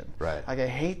station. Right. Like I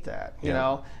hate that. You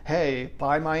know, hey,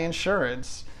 buy my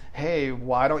insurance. Hey,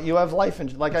 why don't you have life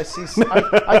insurance? Like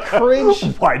I cringe.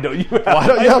 Why don't you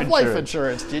have life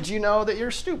insurance? Did you know that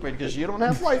you're stupid because you don't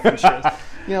have life insurance?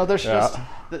 You know, there's just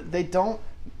they don't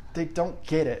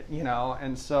get it. You know,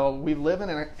 and so we live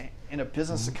in a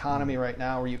business economy right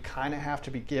now where you kind of have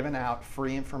to be giving out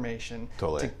free information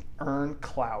to earn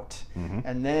clout,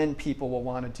 and then people will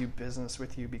want to do business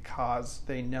with you because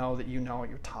they know that you know what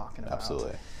you're talking about.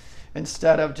 Absolutely.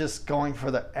 Instead of just going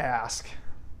for the ask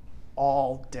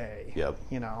all day. Yep.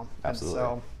 You know. Absolutely.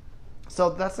 And so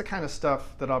that's the kind of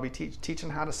stuff that I'll be teaching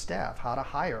how to staff, how to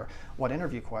hire, what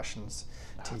interview questions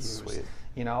to use. Sweet.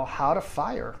 You know, how to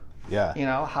fire. Yeah. You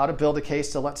know, how to build a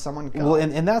case to let someone go. Well,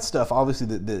 and that stuff obviously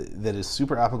that is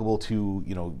super applicable to,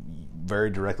 you know, very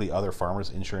directly other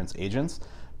farmers insurance agents,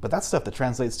 but that's stuff that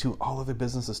translates to all other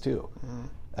businesses too.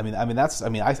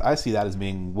 I see that as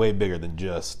being way bigger than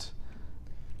just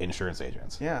insurance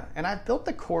agents. Yeah, and I built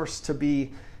the course to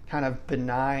be kind of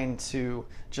benign to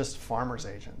just farmers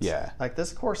agents. Yeah. Like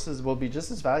this course will be just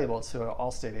as valuable to an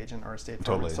Allstate agent or a state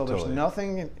farmer. Totally. So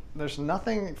there's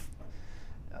nothing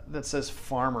that says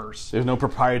farmers. There's no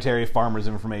proprietary farmers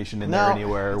information in there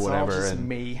anywhere or whatever. All just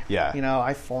me. Yeah. You know,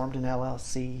 I formed an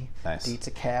LLC. Nice. Dietz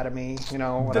Academy. You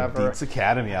know, whatever. The Dietz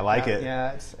Academy. I like it.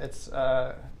 Yeah, it's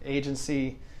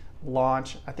agency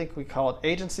launch. I think we call it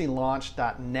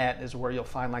agencylaunch.net is where you'll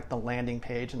find like the landing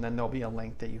page, and then there'll be a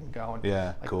link that you can go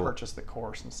and purchase the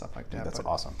course and stuff like that. That's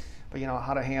awesome. But you know,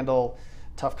 how to handle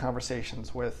tough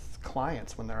conversations with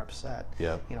clients when they're upset.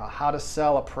 Yeah. You know, how to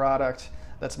sell a product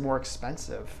that's more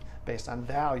expensive based on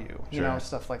value, you know,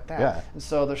 stuff like that. Yeah. And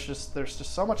so there's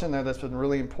just so much in there that's been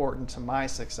really important to my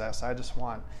success. I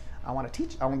want to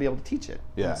teach. I want to be able to teach it.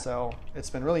 Yeah. And so it's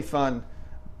been really fun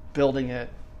building it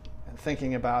and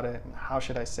thinking about it and how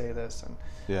should I say this, and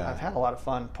I've had a lot of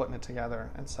fun putting it together.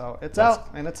 And so it's out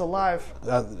and it's alive.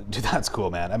 Dude, that's cool,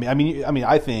 man. I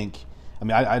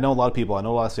know a lot of people. I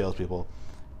know a lot of salespeople.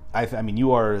 I mean,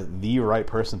 you are the right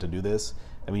person to do this.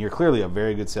 I mean, you're clearly a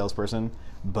very good salesperson,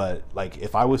 but like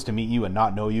if I was to meet you and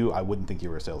not know you, I wouldn't think you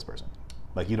were a salesperson.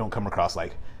 Like you don't come across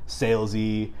like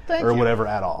salesy or whatever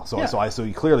at all. So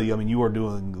you clearly, I mean, you are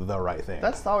doing the right thing.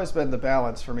 That's always been the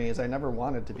balance for me. Is I never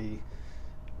wanted to be.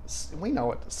 We know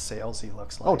what salesy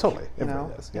looks like. Oh, totally.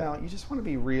 Everybody does. You know, you just want to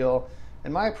be real.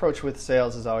 And my approach with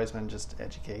sales has always been just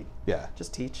educate. Yeah.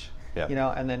 Just teach. Yeah. You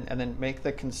know, and then make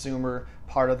the consumer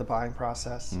part of the buying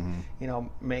process. Mm-hmm. You know,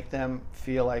 make them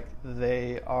feel like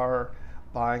they are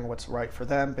buying what's right for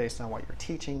them based on what you're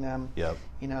teaching them. Yep.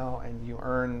 You know, and you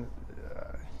earn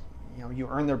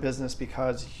their business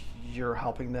because you're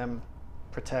helping them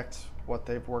protect what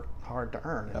they've worked hard to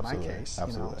earn. In my case,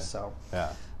 Absolutely. You know, so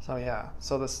yeah. So yeah,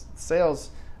 so this sales.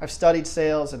 I've studied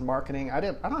sales and marketing. I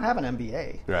don't have an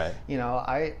MBA. Right. You know,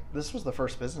 this was the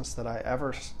first business that I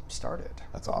ever started.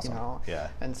 That's awesome. You know. Yeah.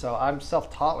 And so I'm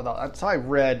self-taught with all. So I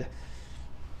read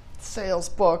sales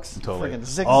books, totally. freaking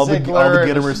Zig all Ziglar,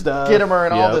 the Gittimer stuff, Gittimer,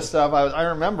 and all this stuff. I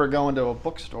remember going to a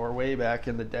bookstore way back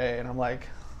in the day, and I'm like,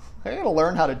 I gotta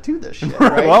learn how to do this shit.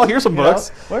 Right? Well, here's some books.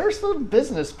 Know? Where's the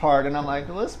business part? And I'm like,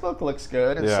 well, this book looks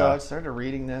good, and so I started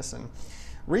reading this. And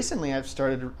recently, I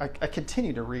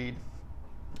continue to read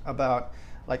about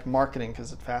like marketing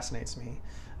because it fascinates me,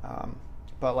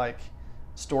 but like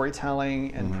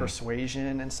storytelling and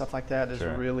persuasion and stuff like that is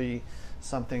really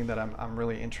something that I'm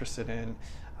really interested in.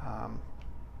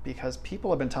 because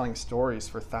people have been telling stories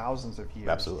for thousands of years.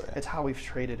 Absolutely. It's how we've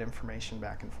traded information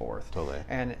back and forth. Totally.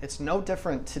 And it's no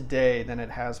different today than it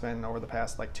has been over the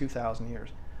past like 2,000 years.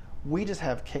 We just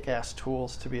have kick-ass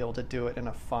tools to be able to do it in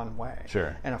a fun way.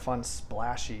 Sure. In a fun,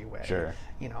 splashy way. Sure.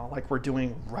 You know, like we're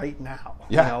doing right now.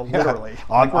 Yeah, You know, yeah. literally.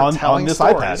 On- like we're on telling this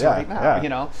stories iPad, yeah, right now. yeah. You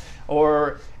know,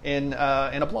 or in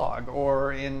a blog,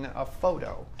 or in a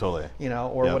photo. Totally. You know,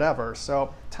 or Yep. whatever.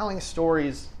 So telling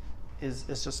stories is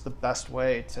just the best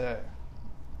way to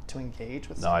engage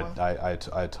with No, someone. I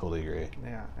totally agree.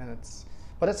 Yeah, and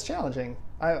but it's challenging.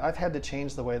 I've had to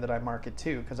change the way that I market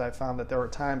too, because I found that there were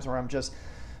times where I'm just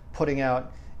putting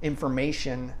out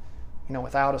information, you know,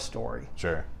 without a story.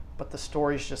 Sure. But the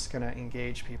story's just going to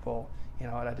engage people, you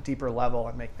know, at a deeper level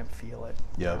and make them feel it.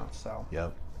 you Yep. know? So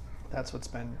Yep. that's what's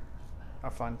been a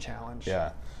fun challenge.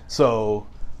 Yeah. So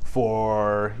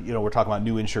for, you know, we're talking about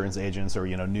new insurance agents or,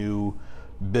 you know, new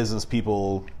business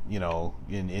people, you know,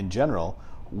 in general,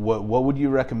 what would you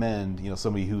recommend, you know,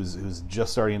 somebody who's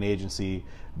just starting an agency,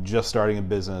 just starting a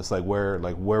business, like where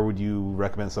would you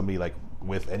recommend somebody, like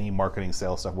with any marketing,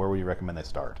 sales stuff, where would you recommend they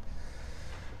start?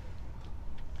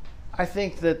 I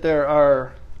think that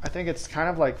I think it's kind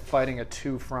of like fighting a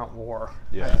two-front war.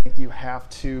 Yeah. I think you have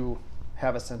to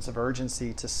have a sense of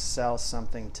urgency to sell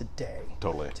something today.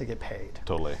 Totally. To get paid.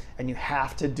 Totally. And you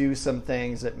have to do some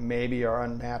things that maybe are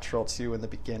unnatural to you in the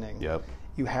beginning. Yep.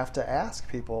 You have to ask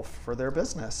people for their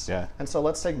business. Yeah. And so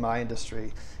let's take my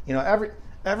industry. You know,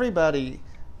 everybody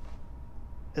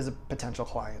is a potential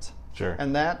client. Sure.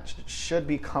 And that should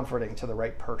be comforting to the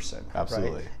right person.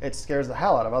 Absolutely. Right? It scares the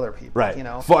hell out of other people. Right. You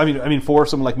know. I mean, for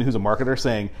someone like me who's a marketer,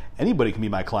 saying anybody can be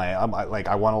my client,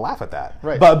 I want to laugh at that.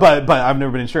 Right. But I've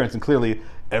never been in insurance, and clearly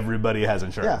everybody has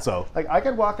insurance. Yeah. So like I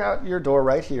could walk out your door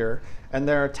right here, and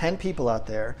there are 10 people out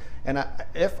there, and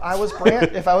if I was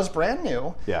brand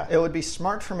new, Yeah. it would be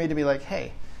smart for me to be like,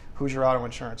 hey, who's your auto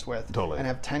insurance with? Totally. And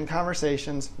have 10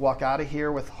 conversations, walk out of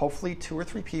here with hopefully 2 or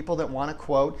 3 people that want to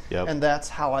quote, Yep. and that's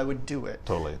how I would do it.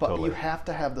 Totally, But totally. you have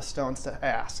to have the stones to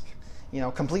ask, you know,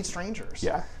 complete strangers.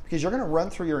 Yeah. Because you're going to run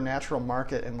through your natural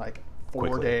market in like 4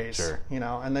 Quickly, days, sure. you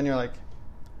know, and then you're like,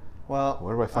 well,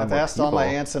 Where do I find I've more asked all my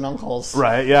people? aunts and uncles.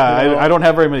 right, yeah, You know, I don't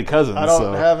have very many cousins. I don't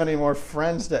so. have any more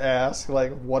friends to ask,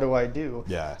 like, what do I do?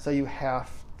 Yeah. So you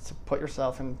have to put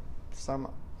yourself in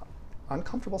some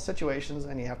uncomfortable situations,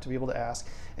 and you have to be able to ask,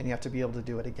 and you have to be able to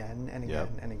do it again and again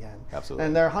Yep. and again. Absolutely.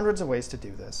 And there are hundreds of ways to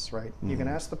do this, right? You can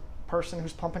ask the person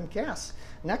who's pumping gas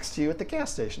next to you at the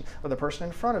gas station, or the person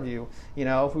in front of you, you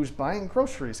know, who's buying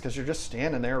groceries because you're just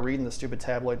standing there reading the stupid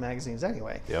tabloid magazines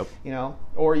anyway. Yep. You know,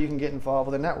 or you can get involved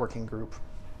with a networking group.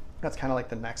 That's kind of like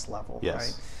the next level,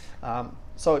 Yes. right?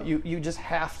 So you just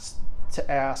have to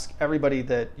ask everybody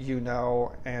that you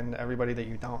know and everybody that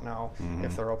you don't know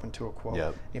if they're open to a quote.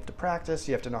 Yep. You have to practice.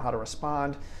 You have to know how to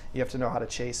respond. You have to know how to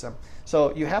chase them.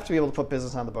 So you have to be able to put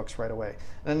business on the books right away.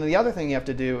 And then the other thing you have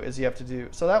to do is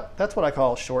that's what I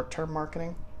call short-term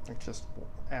marketing. Like just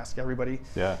ask everybody.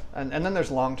 Yeah. And then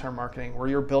there's long-term marketing where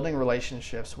you're building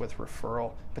relationships with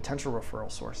potential referral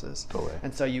sources. Totally.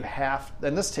 And so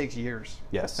and this takes years.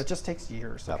 Yes. It just takes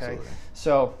years. Okay. Absolutely.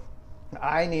 So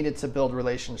I needed to build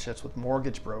relationships with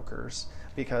mortgage brokers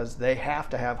because they have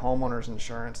to have homeowners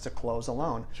insurance to close a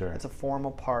loan. Sure. It's a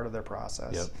formal part of their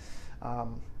process. Yep.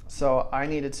 So I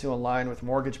needed to align with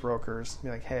mortgage brokers, be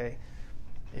like, hey,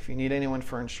 if you need anyone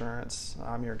for insurance,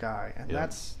 I'm your guy. And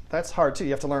Yep. that's hard too.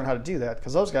 You have to learn how to do that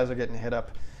because those guys are getting hit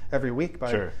up every week by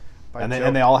Sure. by And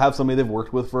they all have somebody they've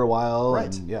worked with for a while.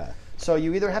 Right. And yeah. So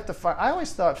you either have to find. I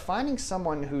always thought finding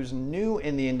someone who's new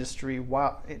in the industry,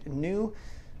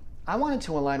 I wanted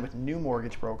to align with new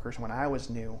mortgage brokers when I was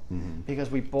new,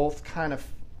 because we both kind of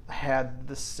had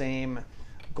the same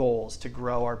goals to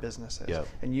grow our businesses. Yep.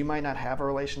 And you might not have a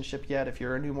relationship yet if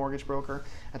you're a new mortgage broker,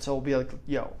 and so we'll be like,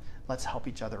 yo, let's help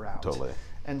each other out. Totally.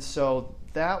 And so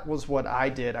that was what I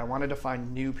did. I wanted to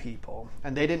find new people,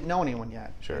 and they didn't know anyone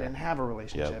yet. Sure. They didn't have a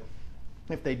relationship.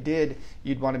 Yep. If they did,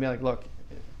 you'd want to be like, look,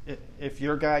 if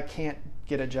your guy can't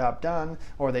get a job done,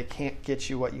 or they can't get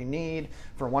you what you need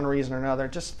for one reason or another,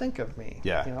 just think of me.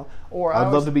 Yeah. You know? Or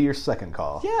I'd love to be your second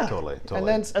call. Yeah. Totally. And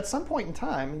then at some point in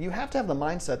time, you have to have the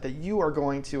mindset that you are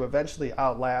going to eventually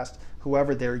outlast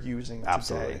whoever they're using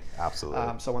Absolutely. today.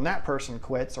 Absolutely. So when that person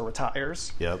quits or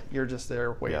retires, Yep. you're just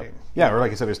there waiting. Yep. Yeah, or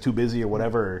like I said, it's too busy or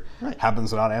whatever. Right.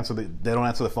 Happens to not answer they don't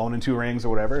answer the phone in 2 rings or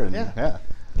whatever. And Yeah.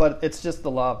 But it's just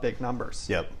the law of big numbers.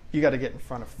 Yep. you got to get in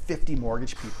front of 50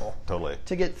 mortgage people Totally.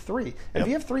 to get 3. And Yep. if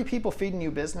you have 3 people feeding you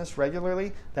business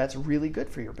regularly, that's really good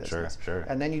for your business. Sure.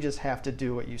 And then you just have to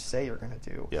do what you say you're going to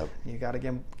do. Yep. You got to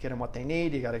get them what they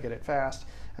need. You got to get it fast.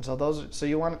 And so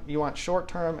you want short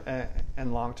term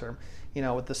and long term. You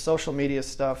know, with the social media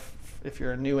stuff, if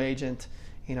you're a new agent,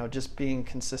 you know, just being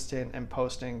consistent and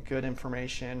posting good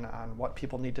information on what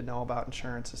people need to know about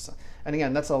insurance and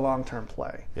again, that's a long-term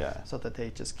play. Yeah. So that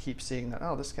they just keep seeing that,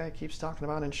 oh, this guy keeps talking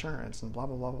about insurance and blah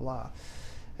blah blah blah blah.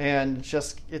 And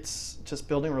it's just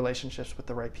building relationships with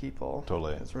the right people.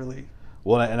 Totally. It's really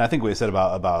Well, and I think what you said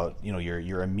about you know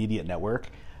your immediate network,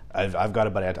 I've got a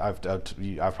buddy. I've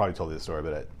probably told you this story,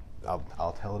 but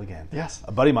I'll tell it again. Yes.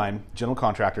 A buddy of mine, general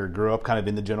contractor, grew up kind of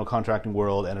in the general contracting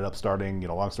world. Ended up starting, you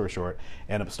know, long story short,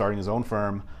 ended up starting his own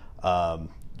firm,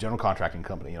 general contracting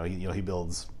company. You know, he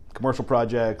builds commercial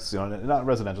projects. You know, not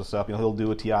residential stuff. You know, he'll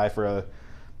do a TI for a,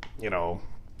 you know,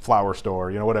 flower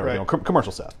store. You know, whatever. Right. You know,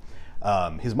 commercial stuff.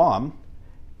 His mom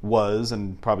was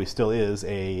and probably still is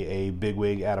a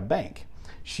bigwig at a bank.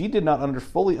 She did not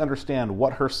fully understand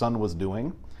what her son was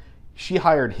doing. She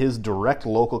hired his direct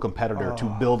local competitor to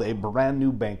build a brand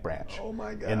new bank branch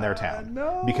in their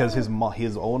town because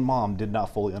his own mom did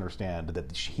not fully understand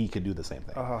that he could do the same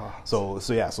thing. So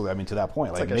I mean, to that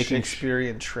point, like a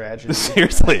Shakespearean tragedy.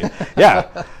 Seriously,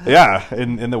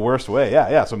 in the worst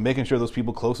way, So making sure those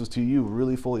people closest to you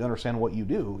really fully understand what you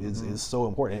do is so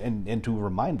important, and to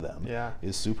remind them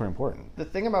is super important. The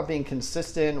thing about being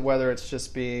consistent, whether it's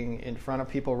just being in front of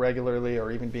people regularly or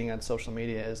even being on social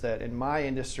media, is that in my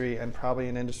industry and probably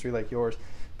an industry like yours,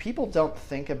 people don't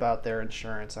think about their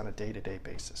insurance on a day-to-day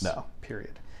basis. No.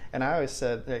 Period. And I always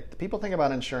said that people think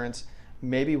about insurance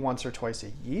maybe once or twice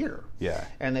a year. Yeah.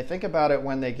 And they think about it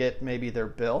when they get maybe their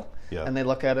bill, Yeah. and they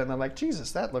look at it and they're like,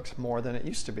 Jesus, that looks more than it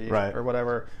used to be, Right. or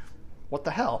whatever. What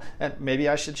the hell? And maybe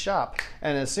I should shop.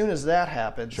 And as soon as that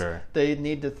happens, Sure. they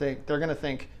need to think, they're going to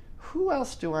think, who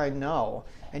else do I know?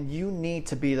 And you need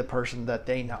to be the person that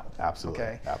they know. Absolutely.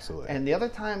 Okay? Absolutely. And the other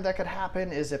time that could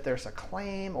happen is if there's a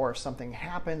claim or if something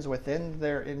happens within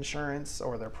their insurance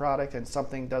or their product and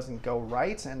something doesn't go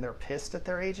right and they're pissed at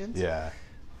their agent. Yeah.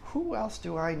 Who else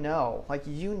do I know? Like,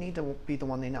 you need to be the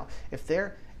one they know. If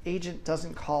their agent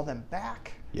doesn't call them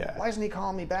back, why isn't he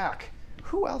calling me back?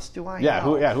 Who else do I know?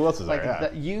 Who else is like,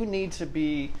 there? Yeah. You need to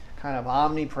be kind of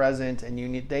omnipresent, and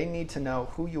they need to know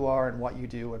who you are and what you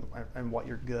do and what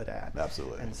you're good at.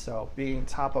 Absolutely. And so being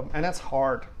top of, and that's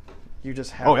hard. You just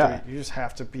have you just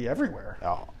have to be everywhere.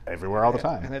 Oh, everywhere all the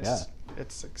time. And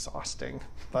it's exhausting,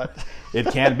 but it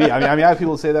can be. I mean, I have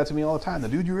people say that to me all the time. The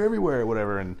dude, you're everywhere, or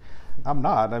whatever, and I'm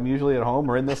not. I'm usually at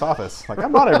home or in this office. Like,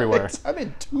 I'm not everywhere. I'm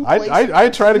in 2 places. I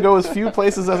try to go as few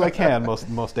places as I can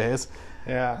most days.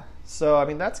 Yeah. So I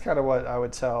mean, that's kind of what I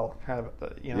would tell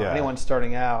anyone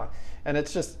starting out, and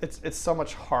it's just it's so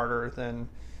much harder than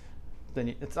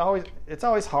it's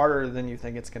always harder than you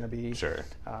think it's going to be. Sure.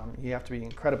 You have to be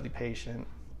incredibly patient,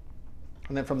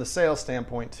 and then from the sales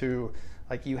standpoint too,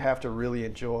 like, you have to really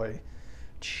enjoy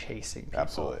chasing people.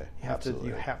 Absolutely.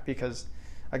 You have because,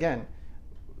 again,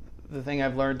 the thing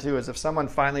I've learned too is if someone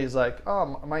finally is like,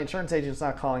 oh, my insurance agent's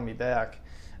not calling me back,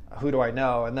 who do I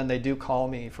know? And then they do call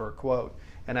me for a quote,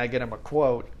 and I get them a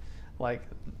quote, like,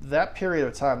 that period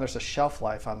of time, there's a shelf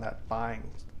life on that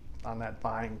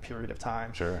buying period of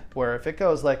time. Sure. Where if it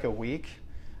goes like a week,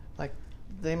 like,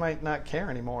 they might not care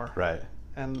anymore. Right.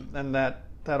 And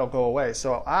that'll go away.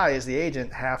 So I, as the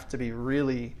agent, have to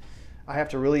really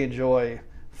enjoy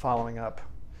following up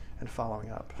and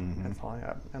following up and following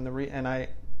up.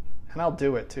 And I'll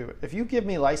do it too. If you give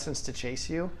me license to chase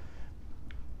you,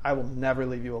 I will never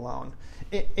leave you alone.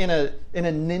 In a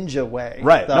ninja way.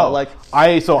 Right. Though, no. Like, I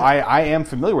am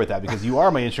familiar with that because you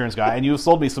are my insurance guy, and you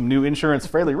sold me some new insurance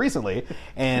fairly recently.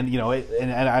 And you know,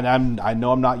 I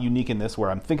know I'm not unique in this,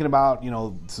 where I'm thinking about, you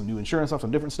know, some new insurance stuff,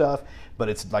 some different stuff. But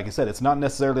it's like I said, it's not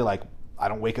necessarily like I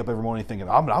don't wake up every morning thinking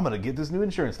I'm going to get this new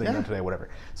insurance thing done today, whatever.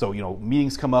 So, you know,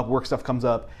 meetings come up, work stuff comes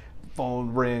up,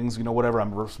 phone rings, you know, whatever.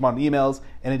 I'm responding to emails,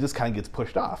 and it just kind of gets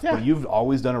pushed off. Yeah. But you've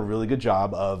always done a really good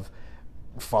job of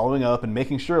following up and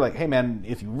making sure, like, hey man,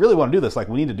 if you really want to do this, like,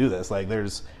 we need to do this. Like,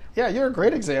 there's you're a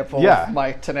great example of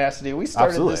my tenacity. We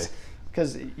started this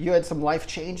because you had some life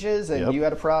changes, and you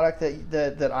had a product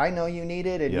that I know you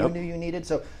needed, and you knew you needed.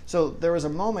 So there was a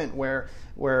moment where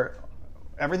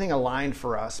everything aligned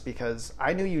for us because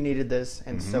I knew you needed this,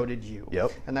 and so did you.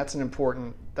 Yep. And that's an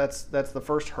important. That's the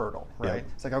first hurdle, right? Yep.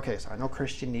 It's like, okay, so I know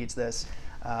Christian needs this.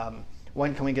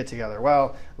 When can we get together?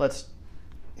 Well, let's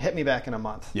hit me back in a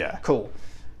month. Yeah. Cool.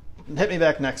 hit me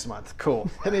back next month. Cool.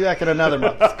 Hit me back in another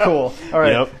month. Cool. All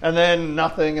right. Yep. And then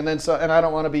nothing. And then and I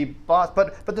don't want to be boss.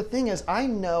 But the thing is, I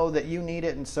know that you need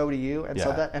it, and so do you. And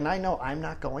and I know I'm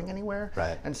not going anywhere.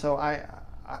 Right. And so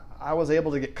I was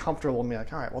able to get comfortable and be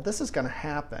like, all right, well, this is going to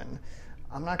happen.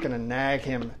 I'm not going to nag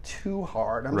him too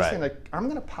hard. I'm just I'm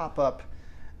going to pop up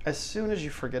as soon as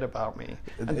you forget about me.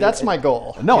 And that's my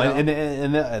goal. No,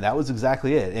 and that was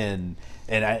exactly it. And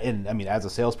I mean, as a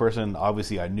salesperson,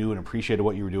 obviously I knew and appreciated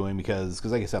what you were doing because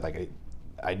like I said, like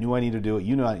I knew I needed to do it.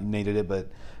 You knew I needed it, but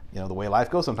the way life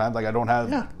goes sometimes, like I don't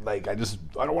have like I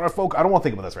don't want to focus. I don't want to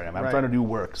think about this right now. I'm trying to do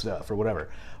work stuff or whatever.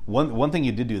 One thing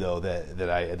you did do though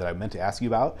that I meant to ask you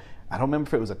about. I don't remember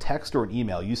if it was a text or an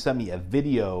email. You sent me a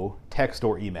video text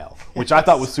or email, which I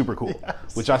thought was super cool.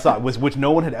 Yes. Which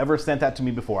no one had ever sent that to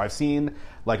me before. I've seen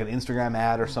like an Instagram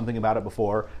ad or something about it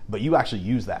before, but you actually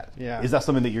use that. Yeah. Is that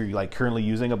something that you're like currently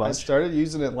using a bunch? I started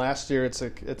using it last year.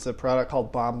 It's a product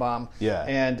called BombBomb. Yeah.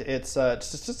 And it's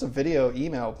just a video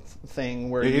email thing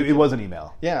where it was an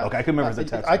email. Yeah. Okay, I can remember it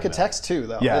was a text. I could text too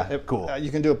though. Yeah. Cool.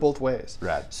 You can do it both ways.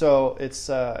 Right. So it's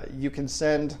you can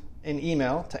send an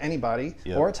email to anybody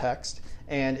or a text.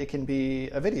 And it can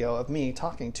be a video of me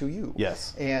talking to you.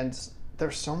 Yes. And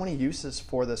there's so many uses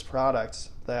for this product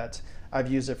that I've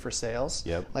used it for sales.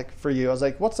 Yep. Like for you, I was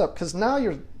like, what's up? Because now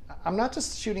I'm not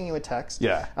just shooting you a text.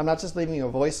 Yeah. I'm not just leaving you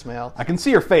a voicemail. I can see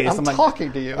your face. I'm like,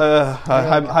 talking to you.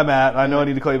 Hi, Matt. I know I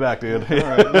need to call you back, dude. All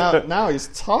right. Now he's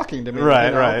talking to me.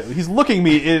 Right. He's looking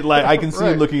me. Like I can see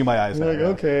him looking in my eyes now.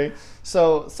 Like, okay.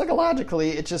 So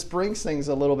psychologically, it just brings things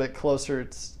a little bit closer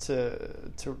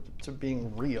to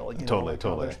being real. Totally.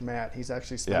 There's Matt. He's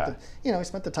actually spent he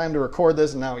spent the time to record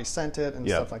this, and now he sent it and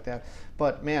stuff like that.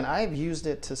 But man, I've used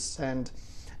it to send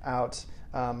out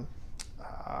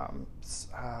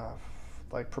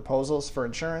like proposals for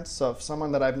insurance. So if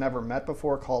someone that I've never met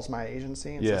before calls my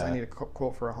agency and says I need a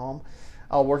quote for a home,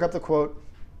 I'll work up the quote.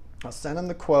 I'll send them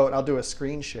the quote. I'll do a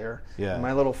screen share. Yeah. And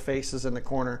my little face is in the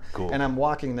corner. Cool. And I'm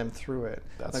walking them through it.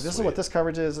 That's like this sweet. is what this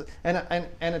coverage is, and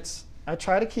it's. I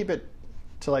try to keep it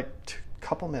to like a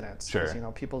couple minutes. Sure.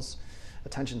 'Cause, people's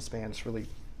attention span is really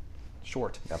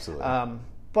short. Absolutely.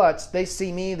 But they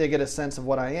see me. They get a sense of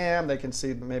what I am. They can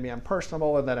see that maybe I'm personable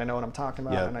or that I know what I'm talking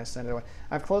about, and I send it away.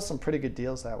 I've closed some pretty good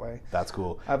deals that way. That's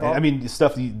cool. I mean,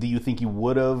 stuff do you think you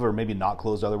would have or maybe not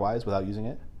closed otherwise without using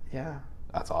it? Yeah.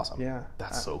 That's awesome. Yeah.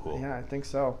 That's so cool. Yeah, I think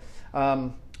so.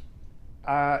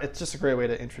 It's just a great way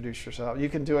to introduce yourself. You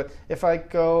can do it. If I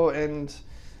go and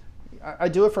I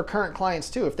do it for current clients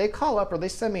too. If they call up or they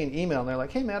send me an email and they're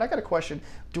like, hey, Matt, I got a question.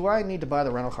 Do I need to buy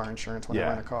the rental car insurance when I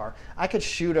rent a car? I could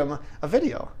shoot them a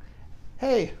video.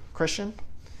 Hey, Christian,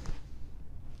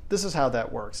 this is how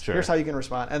that works. Sure. Here's how you can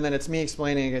respond. And then it's me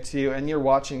explaining it to you, and you're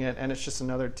watching it, and it's just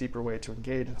another deeper way to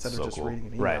engage instead of just reading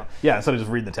an email. Right. Yeah, instead of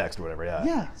just reading the text or whatever,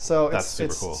 Yeah, so that's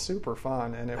it's super cool. super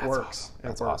fun, and it works. Awesome.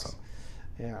 That's it works. awesome.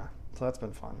 Yeah, so that's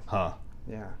been fun. Huh.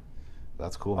 Yeah.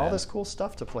 That's cool, man. All this cool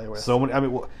stuff to play with. So many, I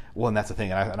mean, well, and that's the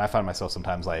thing, and I find myself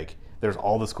sometimes like, there's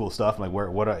all this cool stuff, I'm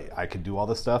like, I could do all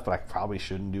this stuff, but I probably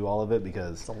shouldn't do all of it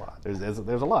because it's a lot.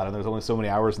 There's a lot, and there's only so many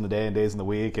hours in the day and days in the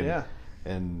week, and I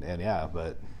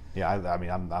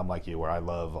mean, I'm like you, where I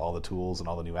love all the tools and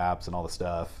all the new apps and all the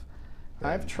stuff.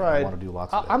 I've tried. I want to do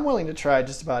lots of it. I'm willing to try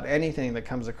just about anything that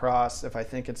comes across if I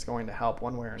think it's going to help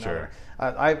one way or another.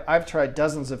 Sure. I've tried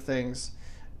dozens of things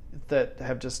that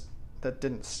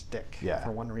didn't stick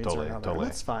for one reason or another. And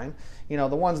that's fine. The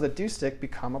ones that do stick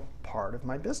become a part of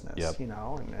my business. Yep.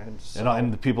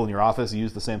 And the people in your office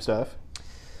use the same stuff?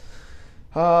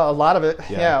 A lot of it.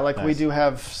 Yeah, like nice. we do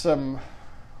have some.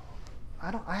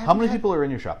 How many people are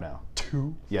in your shop now?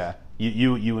 2. Yeah.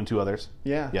 You and 2 others?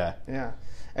 Yeah. Yeah.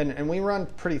 And we run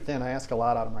pretty thin. I ask a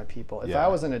lot out of my people. If I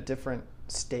was in a different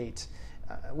state,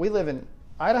 we live in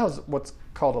Idaho's what's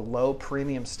called a low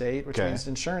premium state, which means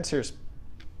insurance here is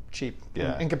cheap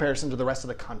in comparison to the rest of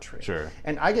the country. Sure.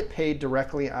 And I get paid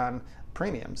directly on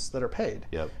premiums that are paid.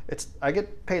 Yep. I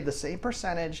get paid the same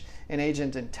percentage an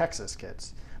agent in Texas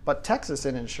gets. But Texas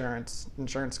in insurance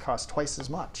costs twice as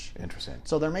much. Interesting.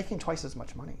 So they're making twice as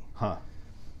much money. Huh.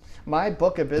 My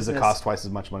book of business. Does it cost twice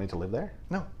as much money to live there?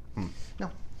 No. No.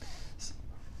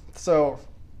 So,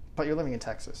 but you're living in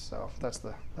Texas, so that's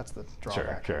the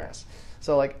drawback. Sure. I guess.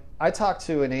 So like I talked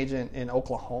to an agent in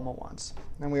Oklahoma once,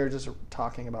 and we were just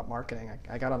talking about marketing.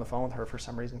 I got on the phone with her for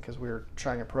some reason because we were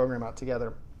trying a program out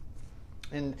together.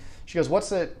 And she goes, "What's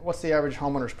the average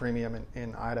homeowner's premium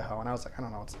in Idaho?" And I was like, "I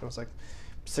don't know. It was like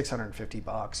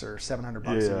 $650 or $700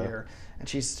 a year." And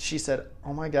she said,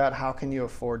 "Oh my God, how can you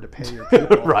afford to pay your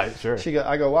people?" Right, sure.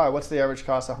 I go, "Why? What's the average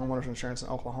cost of homeowners insurance in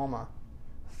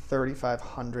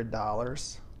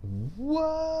 $3,500.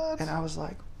 What? And I was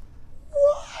like,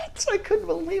 what? I couldn't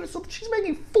believe it. So she's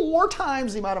making 4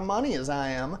 times the amount of money as I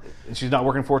am. And she's not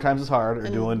working 4 times as hard or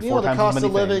doing 4 times as many things. The cost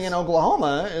of living in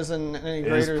Oklahoma isn't any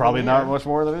greater. It's probably than not here. much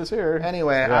more than it is here.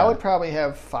 Anyway, Yeah. I would probably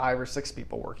have 5 or 6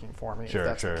 people working for me if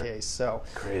that's sure. the case. So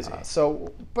Crazy.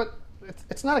 But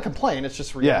it's not a complaint. It's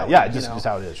just Yeah, reality. just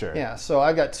how it is, sure. Yeah, so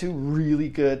I've got 2 really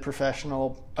good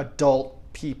professional adult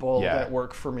people Yeah. that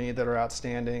work for me that are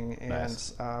outstanding, and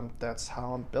Nice. that's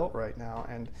how I'm built right now.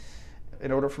 And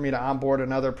in order for me to onboard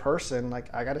another person,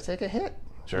 like I got to take a hit.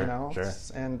 Sure, you know? sure.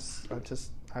 And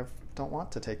I don't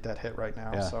want to take that hit right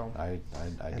now. Yeah, So I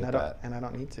and get I don't that. and I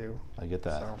don't need to. I get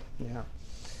that. So yeah.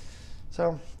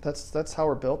 So that's how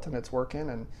we're built, and it's working.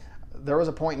 And there was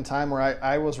a point in time where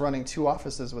I was running 2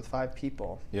 offices with 5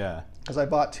 people. Yeah. Because I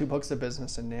bought 2 books of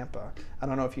business in Nampa. I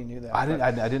don't know if you knew that. I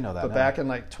didn't know that. But no. back in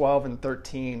like 12 and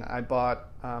 13, I bought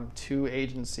 2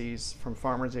 agencies from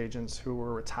farmers agents who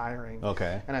were retiring.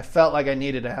 Okay. And I felt like I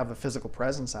needed to have a physical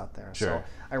presence out there. Sure. So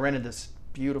I rented this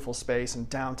beautiful space in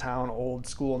downtown old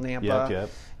school Nampa. Yep.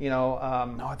 You know,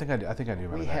 No, I think I do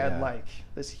remember we that. had yeah. like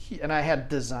this, and I had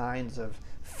designs of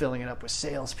filling it up with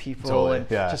salespeople Totally, and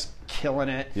yeah. just killing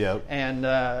it. Yep. And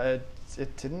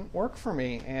it didn't work for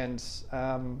me, and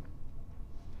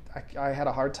I had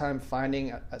a hard time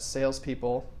finding a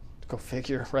salespeople. Go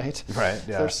figure, right? Right,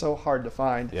 yeah. They're so hard to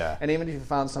find. Yeah. And even if you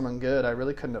found someone good, I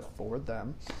really couldn't afford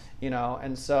them. You know,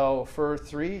 and so for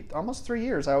almost 3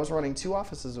 years, I was running 2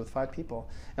 offices with 5 people.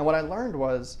 And what I learned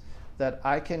was that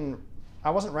I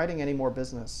wasn't writing any more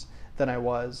business than I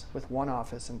was with 1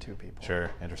 office and 2 people.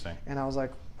 Sure. Interesting. And I was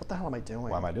like, what the hell am I doing?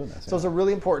 Why am I doing this? So it was a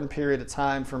really important period of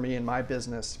time for me in my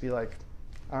business to be like,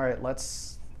 all right,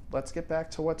 let's get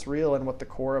back to what's real and what the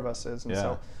core of us is. And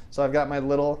Yeah. so I've got my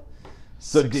little.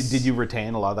 So did you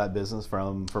retain a lot of that business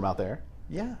from out there?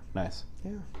 Yeah. Nice.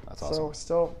 Yeah. That's awesome.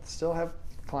 So still have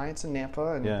clients in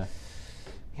Nampa, and Yeah.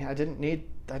 I didn't need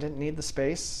the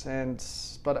space,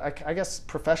 but I guess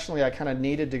professionally I kind of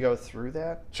needed to go through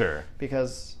that Sure.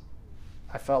 because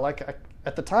I felt like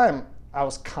at the time I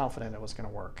was confident it was going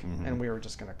to work, and we were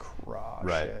just going to crush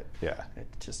Right. it. Yeah. It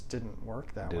just didn't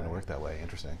work that way. Didn't work that way.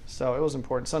 Interesting. So it was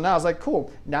important. So now I was like,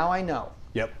 cool. Now I know.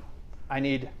 Yep. I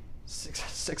need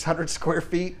 600 square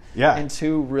feet Yeah. and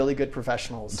 2 really good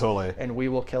professionals. Totally. And we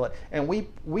will kill it. And we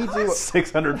do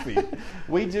 600 feet.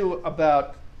 we do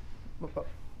about,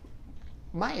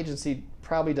 my agency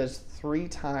probably does 3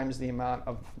 times the amount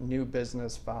of new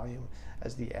business volume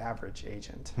as the average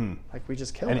agent. Like we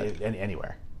just kill it.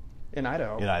 Anywhere. In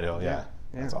Idaho. In Idaho, yeah.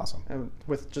 That's awesome. And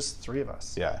with just 3 of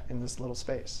us. Yeah. In this little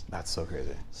space. That's so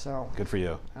crazy. So Good for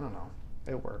you. I don't know.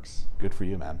 It works. Good for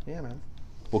you, man. Yeah, man.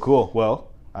 Well, cool. Well,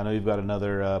 I know you've got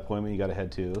another appointment you got to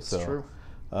head to. So,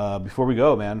 true. Before we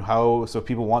go, man, so if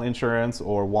people want insurance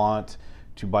or want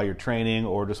to buy your training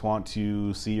or just want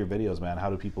to see your videos, man, how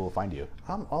do people find you?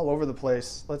 I'm all over the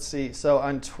place. Let's see. So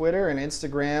on Twitter and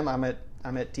Instagram,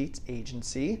 I'm at Dietz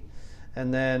Agency,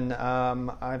 and then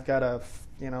I've got a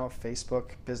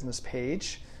Facebook business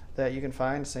page that you can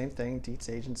find. Same thing, Dietz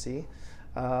Agency.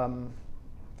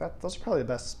 Those are probably the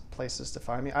best places to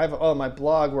find me. I have my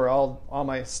blog where all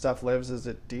my stuff lives is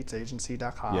at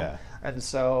DietzAgency.com. Yeah. And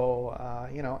so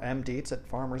mdietz at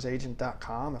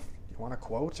farmersagent.com. If you want to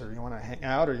quote or you want to hang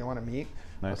out or you want to meet,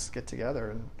 let's get together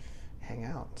and hang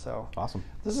out. So Awesome.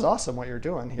 this is awesome what you're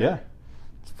doing here. Yeah.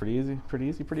 It's pretty easy,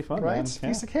 pretty fun, Right? man. It's a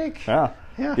piece of cake. Yeah.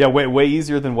 Yeah. Yeah, way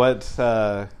easier than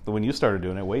when you started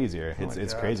doing it, way easier. Oh It's my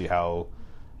God. crazy how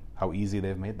easy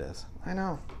they've made this. I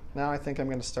know. Now I think I'm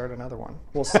going to start another one.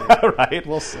 We'll see. Right?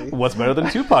 We'll see. What's better than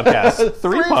 2 podcasts?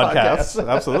 3 podcasts. podcasts.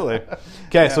 Absolutely.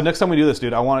 Okay, so next time we do this,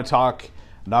 dude, I want to talk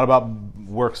not about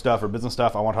work stuff or business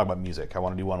stuff. I want to talk about music. I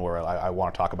want to do one where I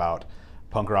want to talk about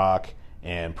punk rock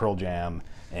and Pearl Jam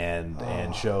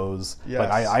and shows. Yes.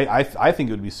 Like I think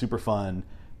it would be super fun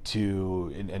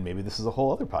to, and maybe this is a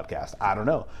whole other podcast, I don't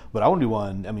know, but I want to do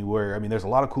one, where there's a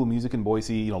lot of cool music in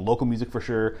Boise, local music for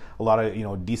sure, a lot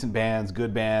of, decent bands,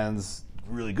 good bands,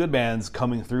 really good bands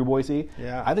coming through Boise.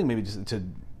 Yeah. I think maybe just to,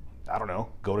 I don't know,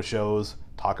 go to shows,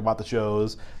 talk about the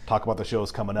shows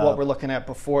coming up. What we're looking at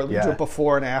before, Yeah. do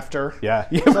before and after. Yeah.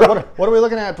 So what are we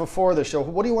looking at before the show?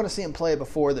 What do you want to see him play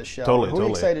before the show? Totally, Who are you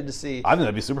totally. excited to see? I think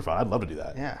that'd be super fun. I'd love to do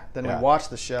that. Yeah. Then Yeah. we watch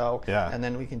the show. Yeah. And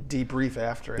then we can debrief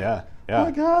after it. Yeah, yeah. Oh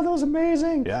my God, that was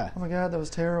amazing. Yeah. Oh my God, that was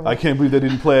terrible. I can't believe they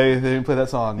didn't play that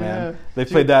song, man. Yeah. They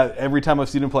played that every time I've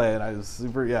seen him play, and I was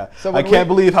super, So I when can't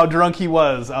we- believe how drunk he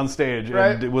was on stage,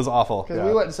 Right. and it was awful. Because Yeah.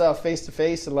 we went and saw Face to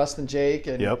Face and Less Than Jake,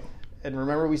 and Yep. And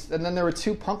remember, and then there were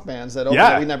 2 punk bands that opened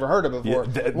that we never heard of before.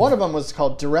 Yeah, one of them was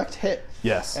called Direct Hit.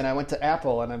 Yes. And I went to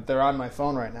Apple, and they're on my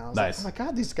phone right now. I was Nice. like, oh my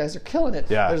God, these guys are killing it.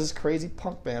 Yeah. There's this crazy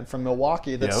punk band from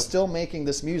Milwaukee that's still making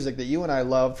this music that you and I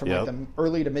love from like the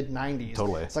early to mid 90s.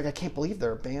 Totally. It's like, I can't believe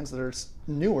there are bands that are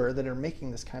newer that are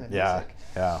making this kind of music.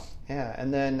 Yeah. Yeah.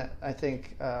 And then I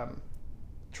think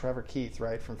Trevor Keith,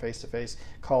 right, from Face to Face,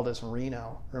 called us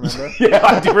Reno. Remember? Yeah,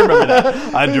 I do remember that.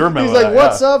 I do remember He's that. like,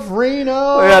 "What's up,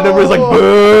 Reno?" Yeah, and everybody's like,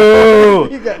 "Boo!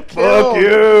 You got killed. Fuck you!"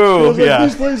 He was like,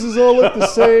 "These places all look the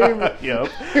same."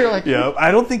 Yep. You're like, Yep. I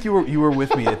don't think you were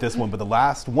with me at this one, but I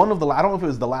don't know if it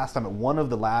was the last time, but one of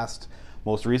the last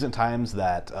most recent times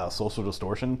that Social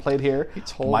Distortion played here,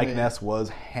 Mike Ness was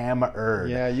hammered.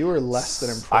 Yeah, you were less than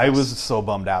impressed. I was so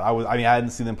bummed out. I hadn't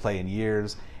seen them play in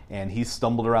years, and he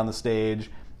stumbled around the stage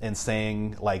and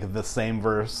sang like the same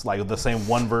verse, like the same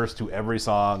one verse to every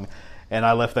song. And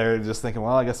I left there just thinking,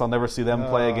 well, I guess I'll never see them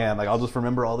play again. Like, I'll just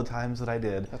remember all the times that I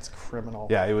did. That's criminal.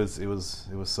 Yeah, it was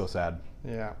so sad.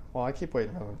 Yeah. Well, I keep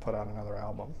waiting for them to put out another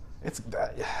album. It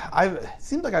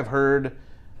seems like I've heard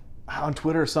on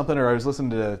Twitter or something, or I was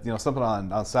listening to something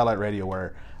on satellite radio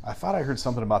where I thought I heard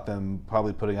something about them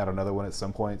probably putting out another one at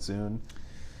some point soon.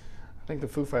 I think the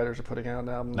Foo Fighters are putting out an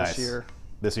album this year.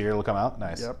 This year it'll come out?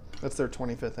 Nice. Yep. That's their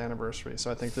 25th anniversary. So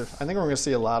I think we're going to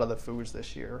see a lot of the Foos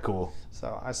this year. Cool.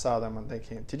 So I saw them when they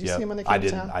came. Did you see them when they came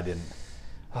to town? I didn't.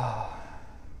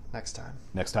 Next time.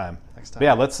 Next time. But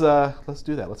yeah, let's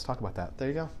do that. Let's talk about that. There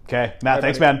you go. Okay. Matt,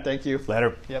 thanks, man. Thank you.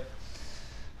 Later. Yep.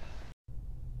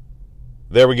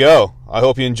 There we go. I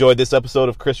hope you enjoyed this episode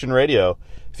of Christian Radio.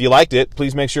 If you liked it,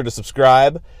 please make sure to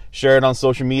subscribe, share it on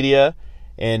social media,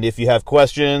 and if you have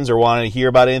questions or want to hear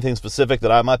about anything specific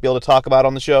that I might be able to talk about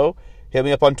on the show, hit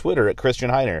me up on Twitter at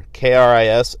Christian Heiner,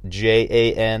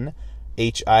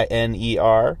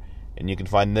 KrisjanHeiner, and you can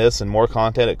find this and more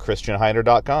content at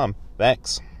christianheiner.com.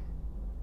 Thanks.